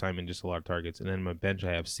garbage time and just a lot of targets. And then on my bench,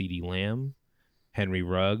 I have CeeDee Lamb, Henry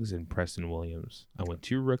Ruggs, and Preston Williams. I went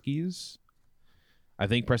 2 rookies. I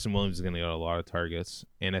think Preston Williams is going to get a lot of targets,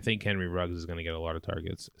 and I think Henry Ruggs is going to get a lot of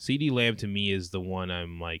targets. CeeDee Lamb, to me, is the one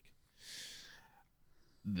I'm like,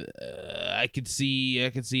 I could see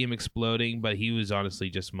him exploding, but he was honestly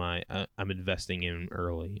just I'm investing in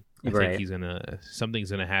early. I think something's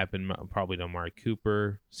going to happen, probably to Amari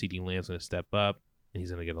Cooper. CeeDee Lamb's going to step up, and he's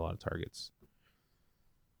going to get a lot of targets.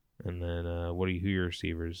 And then who are your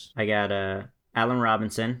receivers? I got Allen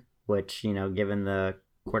Robinson, which, given the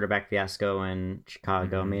quarterback fiasco in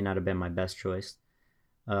Chicago may not have been my best choice.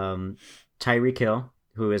 Tyreek Hill,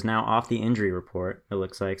 who is now off the injury report, it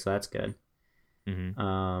looks like, so that's good.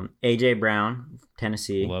 AJ Brown,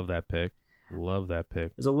 Tennessee. Love that pick.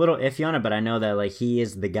 There's a little iffy on it, but I know that he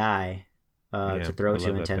is the guy to throw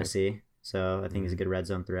to in Tennessee. Pick. So I think he's a good red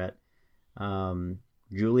zone threat.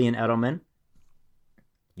 Julian Edelman.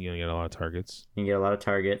 You're gonna get a lot of targets. You can get a lot of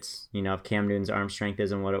targets. If Cam Newton's arm strength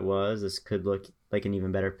isn't what it was, this could look like an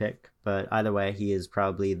even better pick. But either way, he is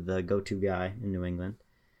probably the go-to guy in New England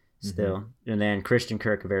still. Mm-hmm. And then Christian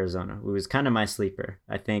Kirk of Arizona, who was kind of my sleeper.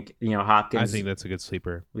 I think, Hopkins. I think that's a good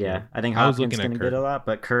sleeper. Yeah. I think Hopkins going to get a lot,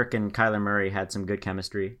 but Kirk and Kyler Murray had some good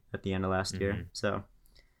chemistry at the end of last year. So,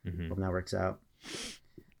 hope that works out.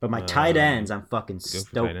 But my tight ends, I'm fucking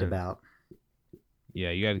stoked about.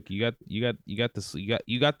 Yeah, you got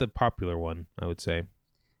the popular one, I would say.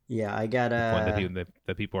 Yeah, I got one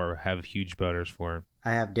that people have huge boners for.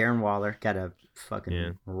 I have Darren Waller. Got a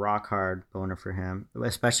fucking rock hard boner for him,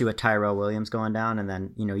 especially with Tyrell Williams going down, and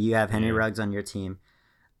then you have Henry Ruggs on your team.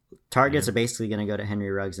 Targets are basically going to go to Henry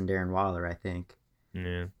Ruggs and Darren Waller, I think.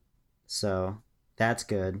 Yeah. So that's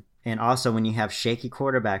good. And also, when you have shaky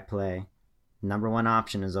quarterback play, number one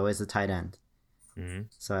option is always the tight end. Mm-hmm.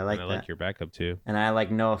 So I like that. I like your backup too. And I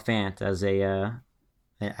like Noah Fant as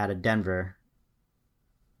out of Denver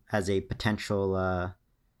as a potential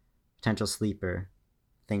sleeper.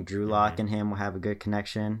 I think Drew Lock and him will have a good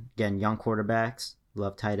connection. Again, young quarterbacks,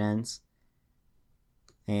 love tight ends.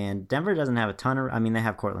 And Denver doesn't have a ton of. I mean, they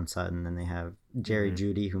have Cortland Sutton and they have Jerry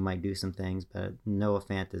Jeudy, who might do some things, but Noah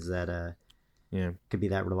Fant is that could be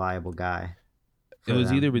that reliable guy. It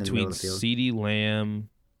was either between CeeDee Lamb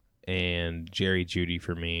and Jerry Jeudy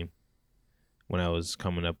for me when I was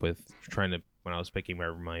coming up with when I was picking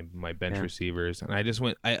my bench receivers, and I just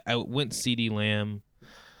went CeeDee Lamb.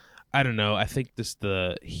 I don't know. I think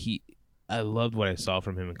I loved what I saw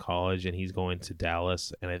from him in college, and he's going to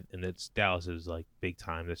Dallas, and Dallas is like big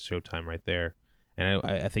time. That's showtime right there, and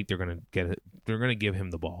I think they're gonna give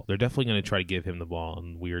him the ball. They're definitely gonna try to give him the ball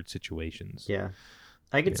in weird situations. Yeah,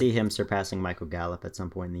 I could see him surpassing Michael Gallup at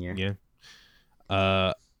some point in the year.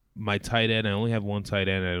 Yeah. My tight end, I only have one tight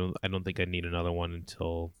end. I don't think I need another one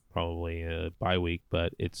until probably a bye week,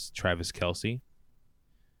 but it's Travis Kelce.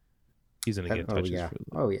 He's going to get touches.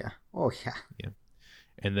 Oh, yeah. Yeah.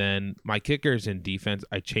 And then my kickers in defense,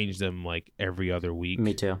 I change them like every other week.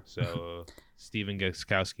 Me too. So Steven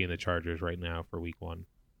Gostkowski in the Chargers right now for week 1.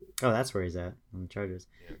 Oh, that's where he's at, on the Chargers.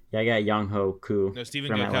 Yeah, I got Young-Ho Koo. No,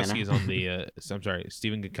 Steven Gostkowski is on the I'm sorry,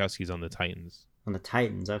 Steven Gostkowski is on the Titans. On the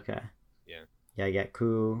Titans, okay. Yeah. Yeah, I got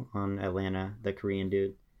Koo on Atlanta, the Korean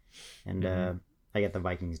dude. And I got the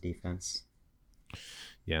Vikings defense.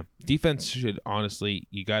 Yeah. Defense should honestly,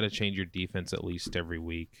 you got to change your defense at least every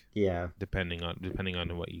week. Yeah. Depending on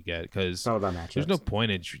what you get, because it's all about matchups. There's no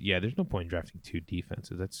point in drafting 2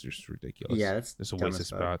 defenses. That's just ridiculous. Yeah, that's a waste of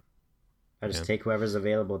spot. I just take whoever's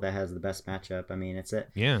available that has the best matchup. I mean, it's it.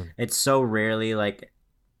 Yeah. It's so rarely like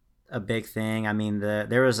a big thing. I mean,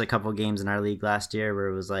 there was a couple games in our league last year where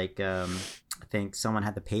it was like I think someone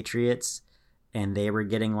had the Patriots and they were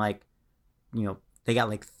getting like, they got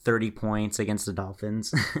like 30 points against the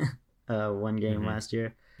Dolphins one game last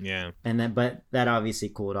year. Yeah. But that obviously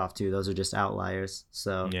cooled off too. Those are just outliers.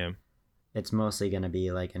 So yeah, it's mostly going to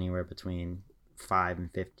be like anywhere between 5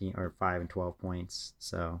 and 15 or 5 and 12 points.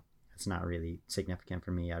 So it's not really significant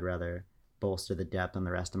for me. I'd rather bolster the depth on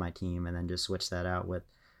the rest of my team and then just switch that out. With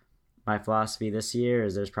my philosophy this year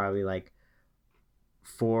is there's probably like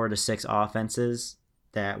 4 to 6 offenses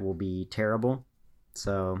that will be terrible.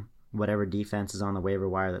 So whatever defense is on the waiver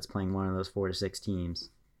wire that's playing one of those 4 to 6 teams,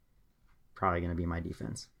 probably going to be my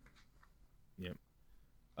defense. Yep.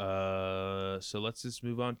 So let's just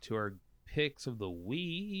move on to our picks of the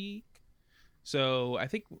week. So I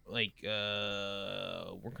think we're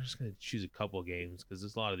just going to choose a couple games because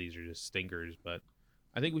a lot of these are just stinkers, but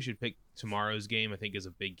I think we should pick tomorrow's game. I think is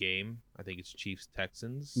a big game. I think it's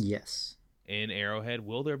Chiefs-Texans. Yes. In Arrowhead.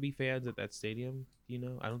 Will there be fans at that stadium? Do you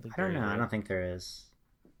know? I don't think I don't know. I don't think there is.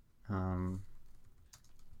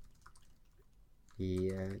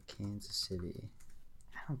 Kansas City.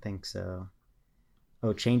 I don't think so.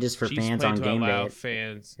 Oh, changes for Chiefs fans on game day.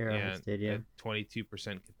 Fans, Stadium.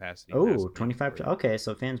 22% capacity. Oh, 25%. Okay,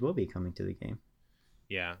 so fans will be coming to the game.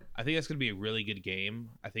 Yeah, I think that's going to be a really good game.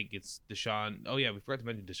 I think it's Deshaun. Oh, yeah, we forgot to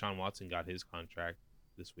mention Deshaun Watson got his contract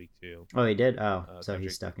this week, too. Oh, he did? Oh, so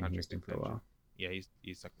he's stuck in Houston for a while. Yeah, he's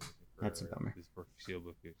stuck in Houston for that's a bummer.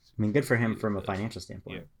 I mean, good for him from a financial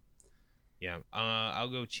standpoint. Yeah. I'll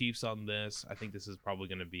go Chiefs on this. I think this is probably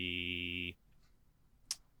going to be...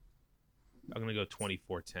 I'm going to go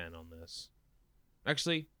 24-10 on this.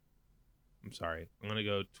 Actually, I'm sorry. I'm going to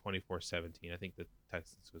go 24-17. I think the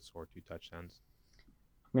Texans would score 2 touchdowns.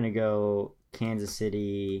 I'm going to go Kansas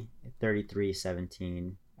City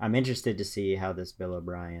 33-17. I'm interested to see how this Bill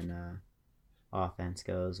O'Brien offense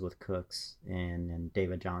goes with Cooks and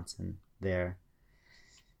David Johnson there.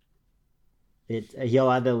 He'll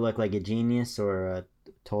either look like a genius or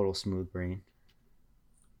total smooth brain.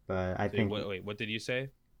 But I think Wait, what did you say?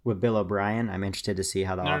 with Bill O'Brien, I'm interested to see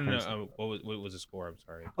how the offense. No. What was the score? I'm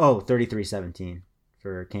sorry. Oh, 33-17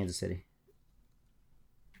 for Kansas City.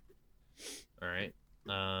 All right.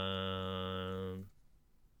 I'm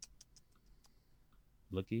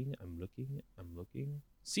looking.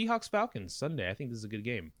 Seahawks Falcons Sunday. I think this is a good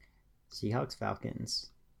game. Seahawks Falcons.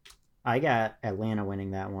 I got Atlanta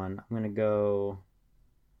winning that one. I'm gonna go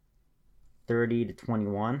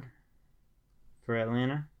 30-21 for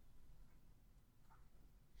Atlanta.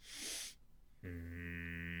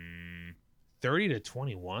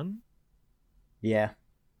 30-21. Yeah.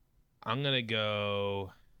 I'm gonna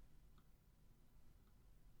go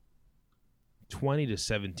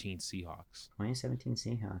 20-17 Seahawks. 2017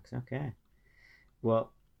 Seahawks. Okay.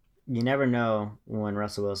 Well, you never know when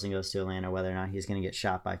Russell Wilson goes to Atlanta whether or not he's going to get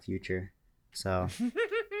shot by Future. So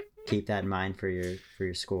keep that in mind for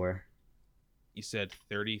your score. You said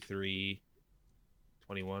 33-21.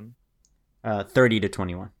 30-21.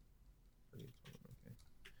 Okay.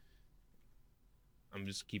 I'm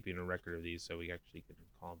just keeping a record of these so we actually can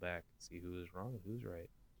call back and see who is wrong and who's right.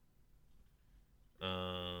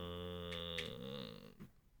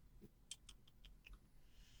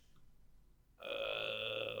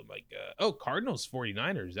 My God. Oh, Cardinals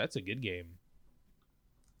 49ers. That's a good game.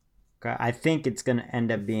 I think it's going to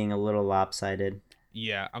end up being a little lopsided.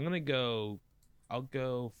 Yeah, I'll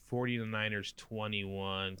go 49ers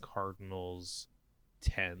 21, Cardinals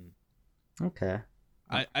 10. Okay.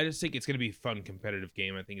 I just think it's going to be a fun, competitive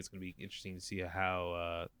game. I think it's going to be interesting to see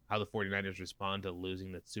how the 49ers respond to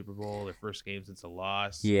losing the Super Bowl, their first game since a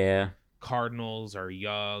loss. Yeah. Cardinals are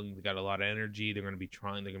young. They got a lot of energy. They're going to be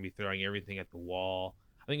throwing everything at the wall.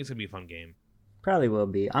 I think it's going to be a fun game. Probably will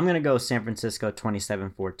be. I'm going to go San Francisco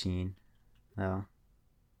 27-14. Oh.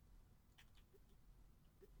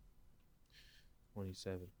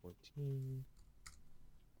 27-14.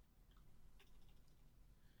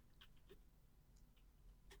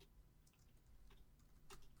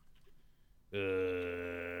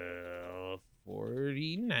 Uh,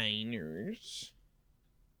 49ers.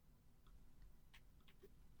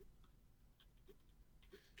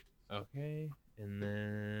 Okay, and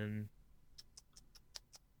then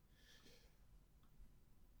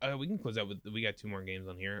we can close out with, we got two more games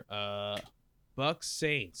on here. Bucks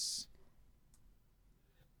Saints.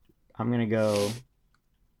 I'm going to go,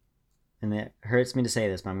 and it hurts me to say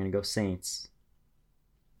this, but I'm going to go Saints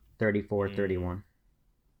 34-31.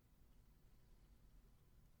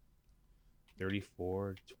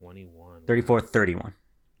 34-21. 34-31.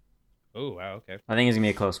 Oh, wow, okay. I think it's going to be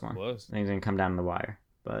a close one. Close. I think it's going to come down to the wire,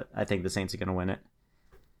 but I think the Saints are going to win it.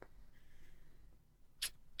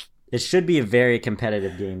 It should be a very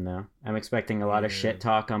competitive game, though. I'm expecting a lot of shit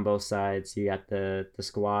talk on both sides. You got the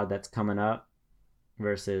squad that's coming up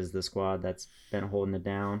versus the squad that's been holding it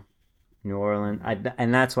down. New Orleans.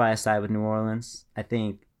 And that's why I side with New Orleans. I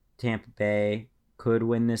think Tampa Bay could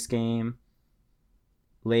win this game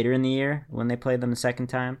later in the year when they play them the second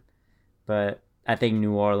time. But I think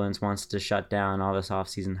New Orleans wants to shut down all this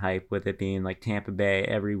offseason hype with it being like Tampa Bay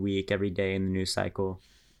every week, every day in the news cycle.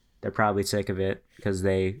 They're probably sick of it because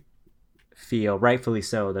they feel, rightfully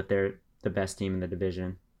so, that they're the best team in the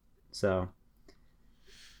division. So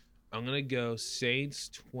I'm going to go Saints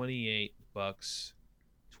 28, Bucks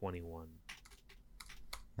 21.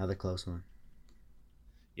 Another close one.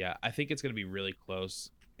 Yeah, I think it's going to be really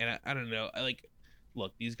close. And I don't know.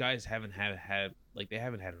 Look, these guys haven't had an a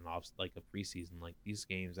preseason. Like, these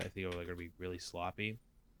games, I think, are going to be really sloppy.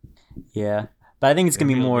 Yeah, but I think it's going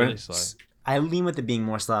to be more. Really I lean with it being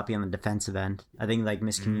more sloppy on the defensive end. I think like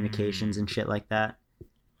miscommunications and shit like that.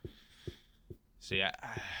 So yeah,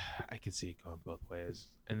 I can see it going both ways.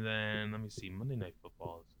 And then let me see, Monday Night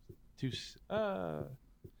Football is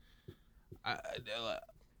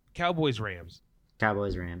Cowboys Rams.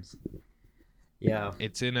 Yeah,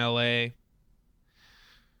 it's in LA.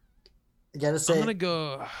 I gotta say, I'm gonna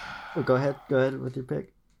go. Oh, go ahead with your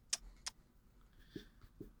pick.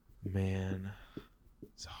 Man,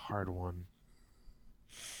 it's a hard one.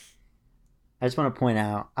 I just want to point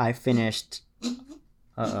out, I finished.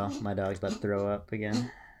 My dog's about to throw up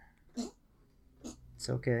again. It's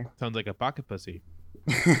okay. Sounds like a pocket pussy.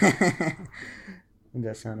 It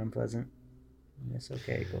does sound unpleasant. It's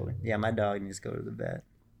okay, Golden. Yeah, my dog needs to go to the vet.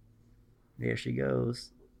 There she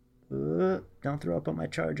goes. Don't throw up on my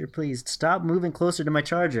charger, please. Stop moving closer to my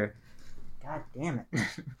charger. God damn it.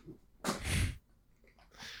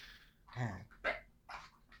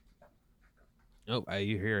 Oh,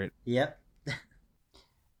 you hear it. Yep.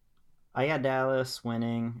 I got Dallas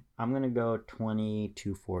winning. I'm going to go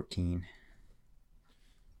 22-14.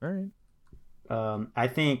 All right. I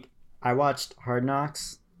think I watched Hard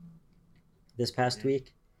Knocks this past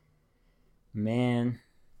week. Man,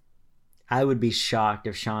 I would be shocked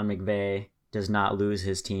if Sean McVay does not lose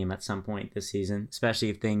his team at some point this season, especially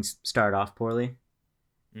if things start off poorly.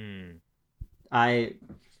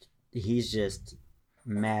 He's just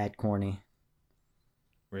mad corny.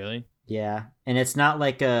 Really? Yeah, and it's not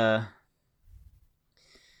like I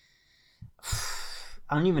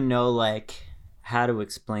don't even know like how to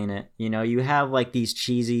explain it. You know, you have like these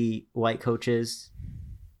cheesy white coaches,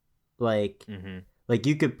 like like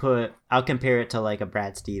you could I'll compare it to like a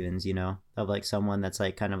Brad Stevens, you know, of like someone that's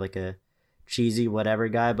like kind of like a cheesy whatever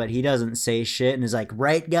guy, but he doesn't say shit and is like,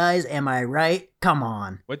 right guys, am I right? Come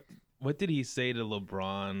on. What did he say to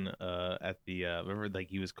LeBron at the remember like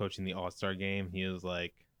he was coaching the All-Star game? He was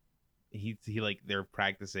like he like they're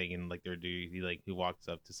practicing and like he walks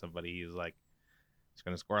up to somebody, he's like, he's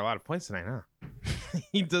gonna score a lot of points tonight, huh?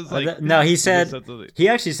 He does like no, he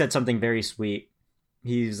actually said something very sweet.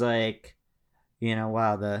 He's like, you know,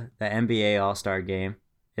 wow, the NBA All-Star game.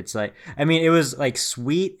 It's like, I mean, it was like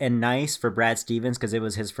sweet and nice for Brad Stevens because it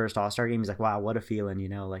was his first All-Star game. He's like, wow, what a feeling, you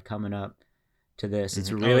know, like coming up to this.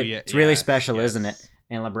 It's really really special, isn't it?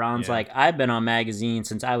 And LeBron's like, I've been on magazines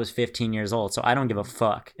since I was 15 years old, so I don't give a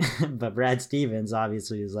fuck. But Brad Stevens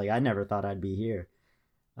obviously is like, I never thought I'd be here.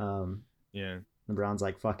 LeBron's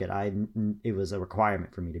like, fuck it, it was a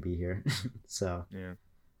requirement for me to be here. So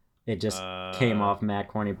it just came off mad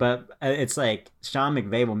corny. But it's like Sean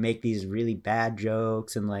McVay will make these really bad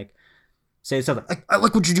jokes and like say something. I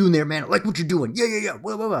like what you're doing there, man. I like what you're doing. Yeah.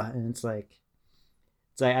 Blah, blah, blah. And it's like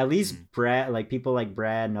at least Brad, like people like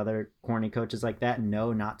Brad and other corny coaches like that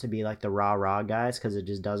know not to be like the rah guys because it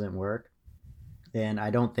just doesn't work. And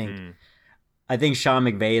I don't think I think Sean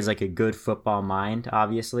McVay is like a good football mind,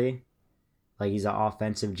 obviously. Like he's an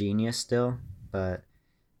offensive genius still, but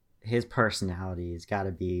his personality has got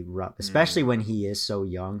to be rough, especially when he is so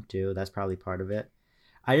young too. That's probably part of it.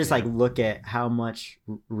 I just like look at how much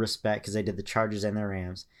respect, because they did the Chargers and the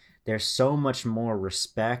Rams. There's so much more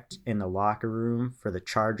respect in the locker room for the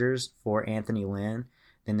Chargers for Anthony Lynn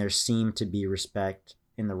than there seemed to be respect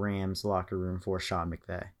in the Rams locker room for Sean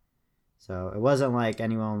McVay. So it wasn't like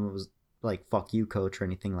anyone was like, fuck you, coach, or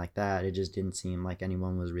anything like that. It just didn't seem like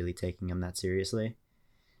anyone was really taking him that seriously.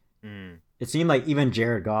 It seemed like even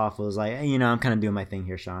Jared Goff was like, hey, you know, I'm kind of doing my thing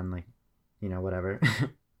here, Sean. Like, you know, whatever.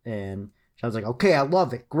 And Sean's like, okay, I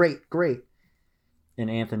love it. Great.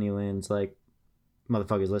 And Anthony Lynn's like,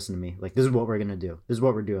 motherfuckers, listen to me. Like, this is what we're going to do. This is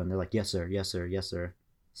what we're doing. They're like, yes, sir.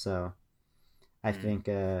 So I think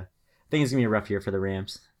it's going to be a rough year for the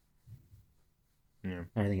Rams. Yeah.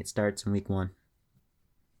 I think it starts in week 1.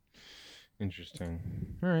 Interesting.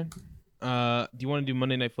 All right. Do you want to do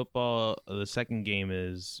Monday Night Football? The second game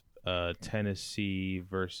is Tennessee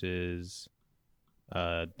versus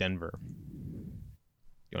Denver.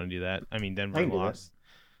 You want to do that? I mean, Denver lost.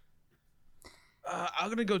 I'm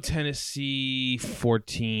gonna go Tennessee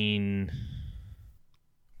 14.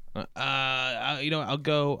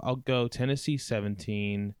 I'll go Tennessee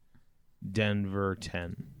 17, Denver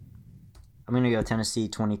 10. I'm gonna go Tennessee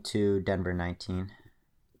 22, Denver 19.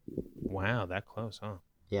 Wow, that close, huh?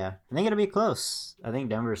 Yeah, I think it'll be close. I think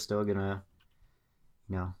Denver's still gonna,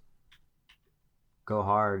 you know, go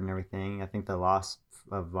hard and everything. I think the loss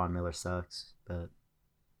of Von Miller sucks, but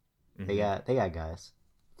they got guys.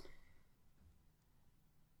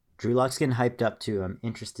 Drew Lock's getting hyped up too. I'm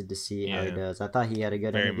interested to see how he does. I thought he had a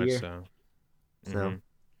good end of the year. So. So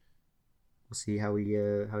we'll see how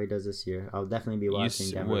he does this year. I'll definitely be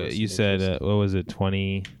watching Denver. You said what was it,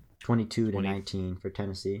 22 to 19 for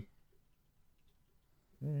Tennessee.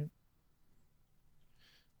 All right.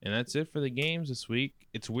 And that's it for the games this week.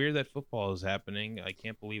 It's weird that football is happening. I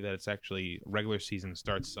can't believe that it's actually regular season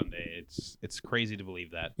starts Sunday. It's crazy to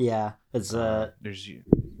believe that. Yeah, it's there's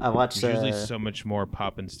usually so much more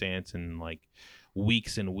pop and stance and like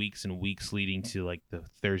weeks and weeks and weeks leading to like the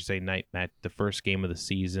Thursday night match, the first game of the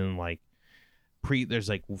season. Like there's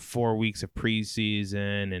like 4 weeks of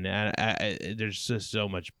preseason, and there's just so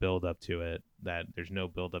much build up to it that there's no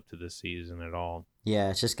build up to this season at all. Yeah,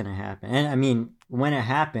 it's just gonna happen, and I mean, when it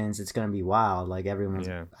happens, it's gonna be wild. Like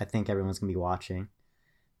I think everyone's gonna be watching,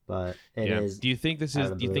 but it is. Do you think this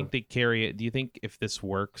is? Do you think they carry it? Do you think if this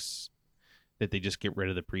works, that they just get rid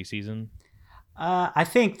of the preseason? I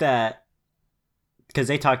think that because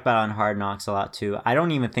they talked about it on Hard Knocks a lot too. I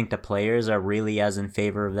don't even think the players are really as in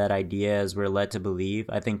favor of that idea as we're led to believe.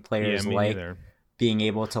 I think players being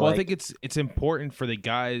able to I think it's important for the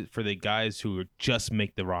guys who just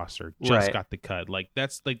make the roster, got the cut. Like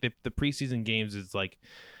that's like the preseason games is like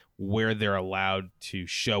where they're allowed to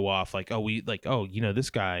show off like, you know,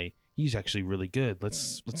 this guy, he's actually really good.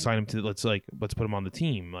 Let's sign him to let's put him on the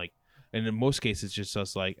team. Like, and in most cases, it's just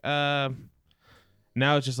us like,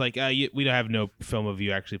 now it's just like, we don't have no film of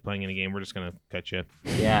you actually playing in a game. We're just gonna cut you.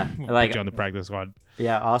 Yeah, We'll like put you on the practice squad.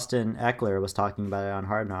 Yeah, Austin Eckler was talking about it on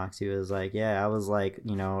Hard Knocks. He was like, yeah, I was like,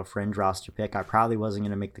 a fringe roster pick. I probably wasn't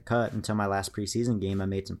going to make the cut until my last preseason game. I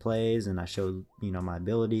made some plays and I showed, my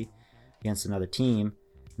ability against another team.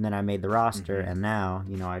 And then I made the roster. And now,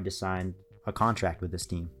 I just signed a contract with this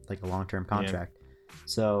team, like a long-term contract. Yeah.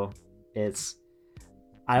 So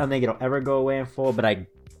I don't think it'll ever go away in full, but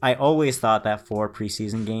I always thought that 4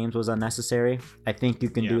 preseason games was unnecessary. I think you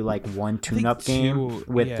can do like one tune-up game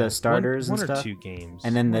with the starters and stuff. 1 or 2 games.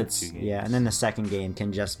 And then and then the second game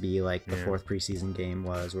can just be like the 4th preseason game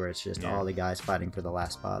was, where it's just all the guys fighting for the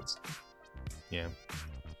last spots. Yeah,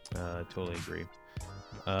 totally agree.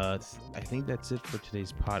 I think that's it for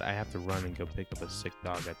today's pod. I have to run and go pick up a sick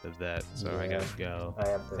dog at the vet, so I gotta go. I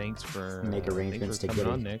have to thanks for make arrangements to get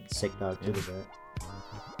on, Nick. Sick dog to the vet.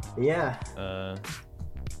 Yeah.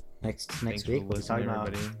 Next week we'll be talking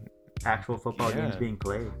about actual football games being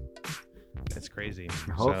played. That's crazy.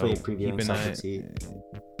 Hopefully previewing Celtics Heat.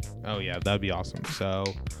 Oh yeah, that'd be awesome. So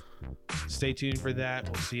stay tuned for that.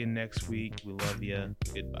 We'll see you next week. We love you.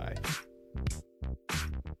 Goodbye.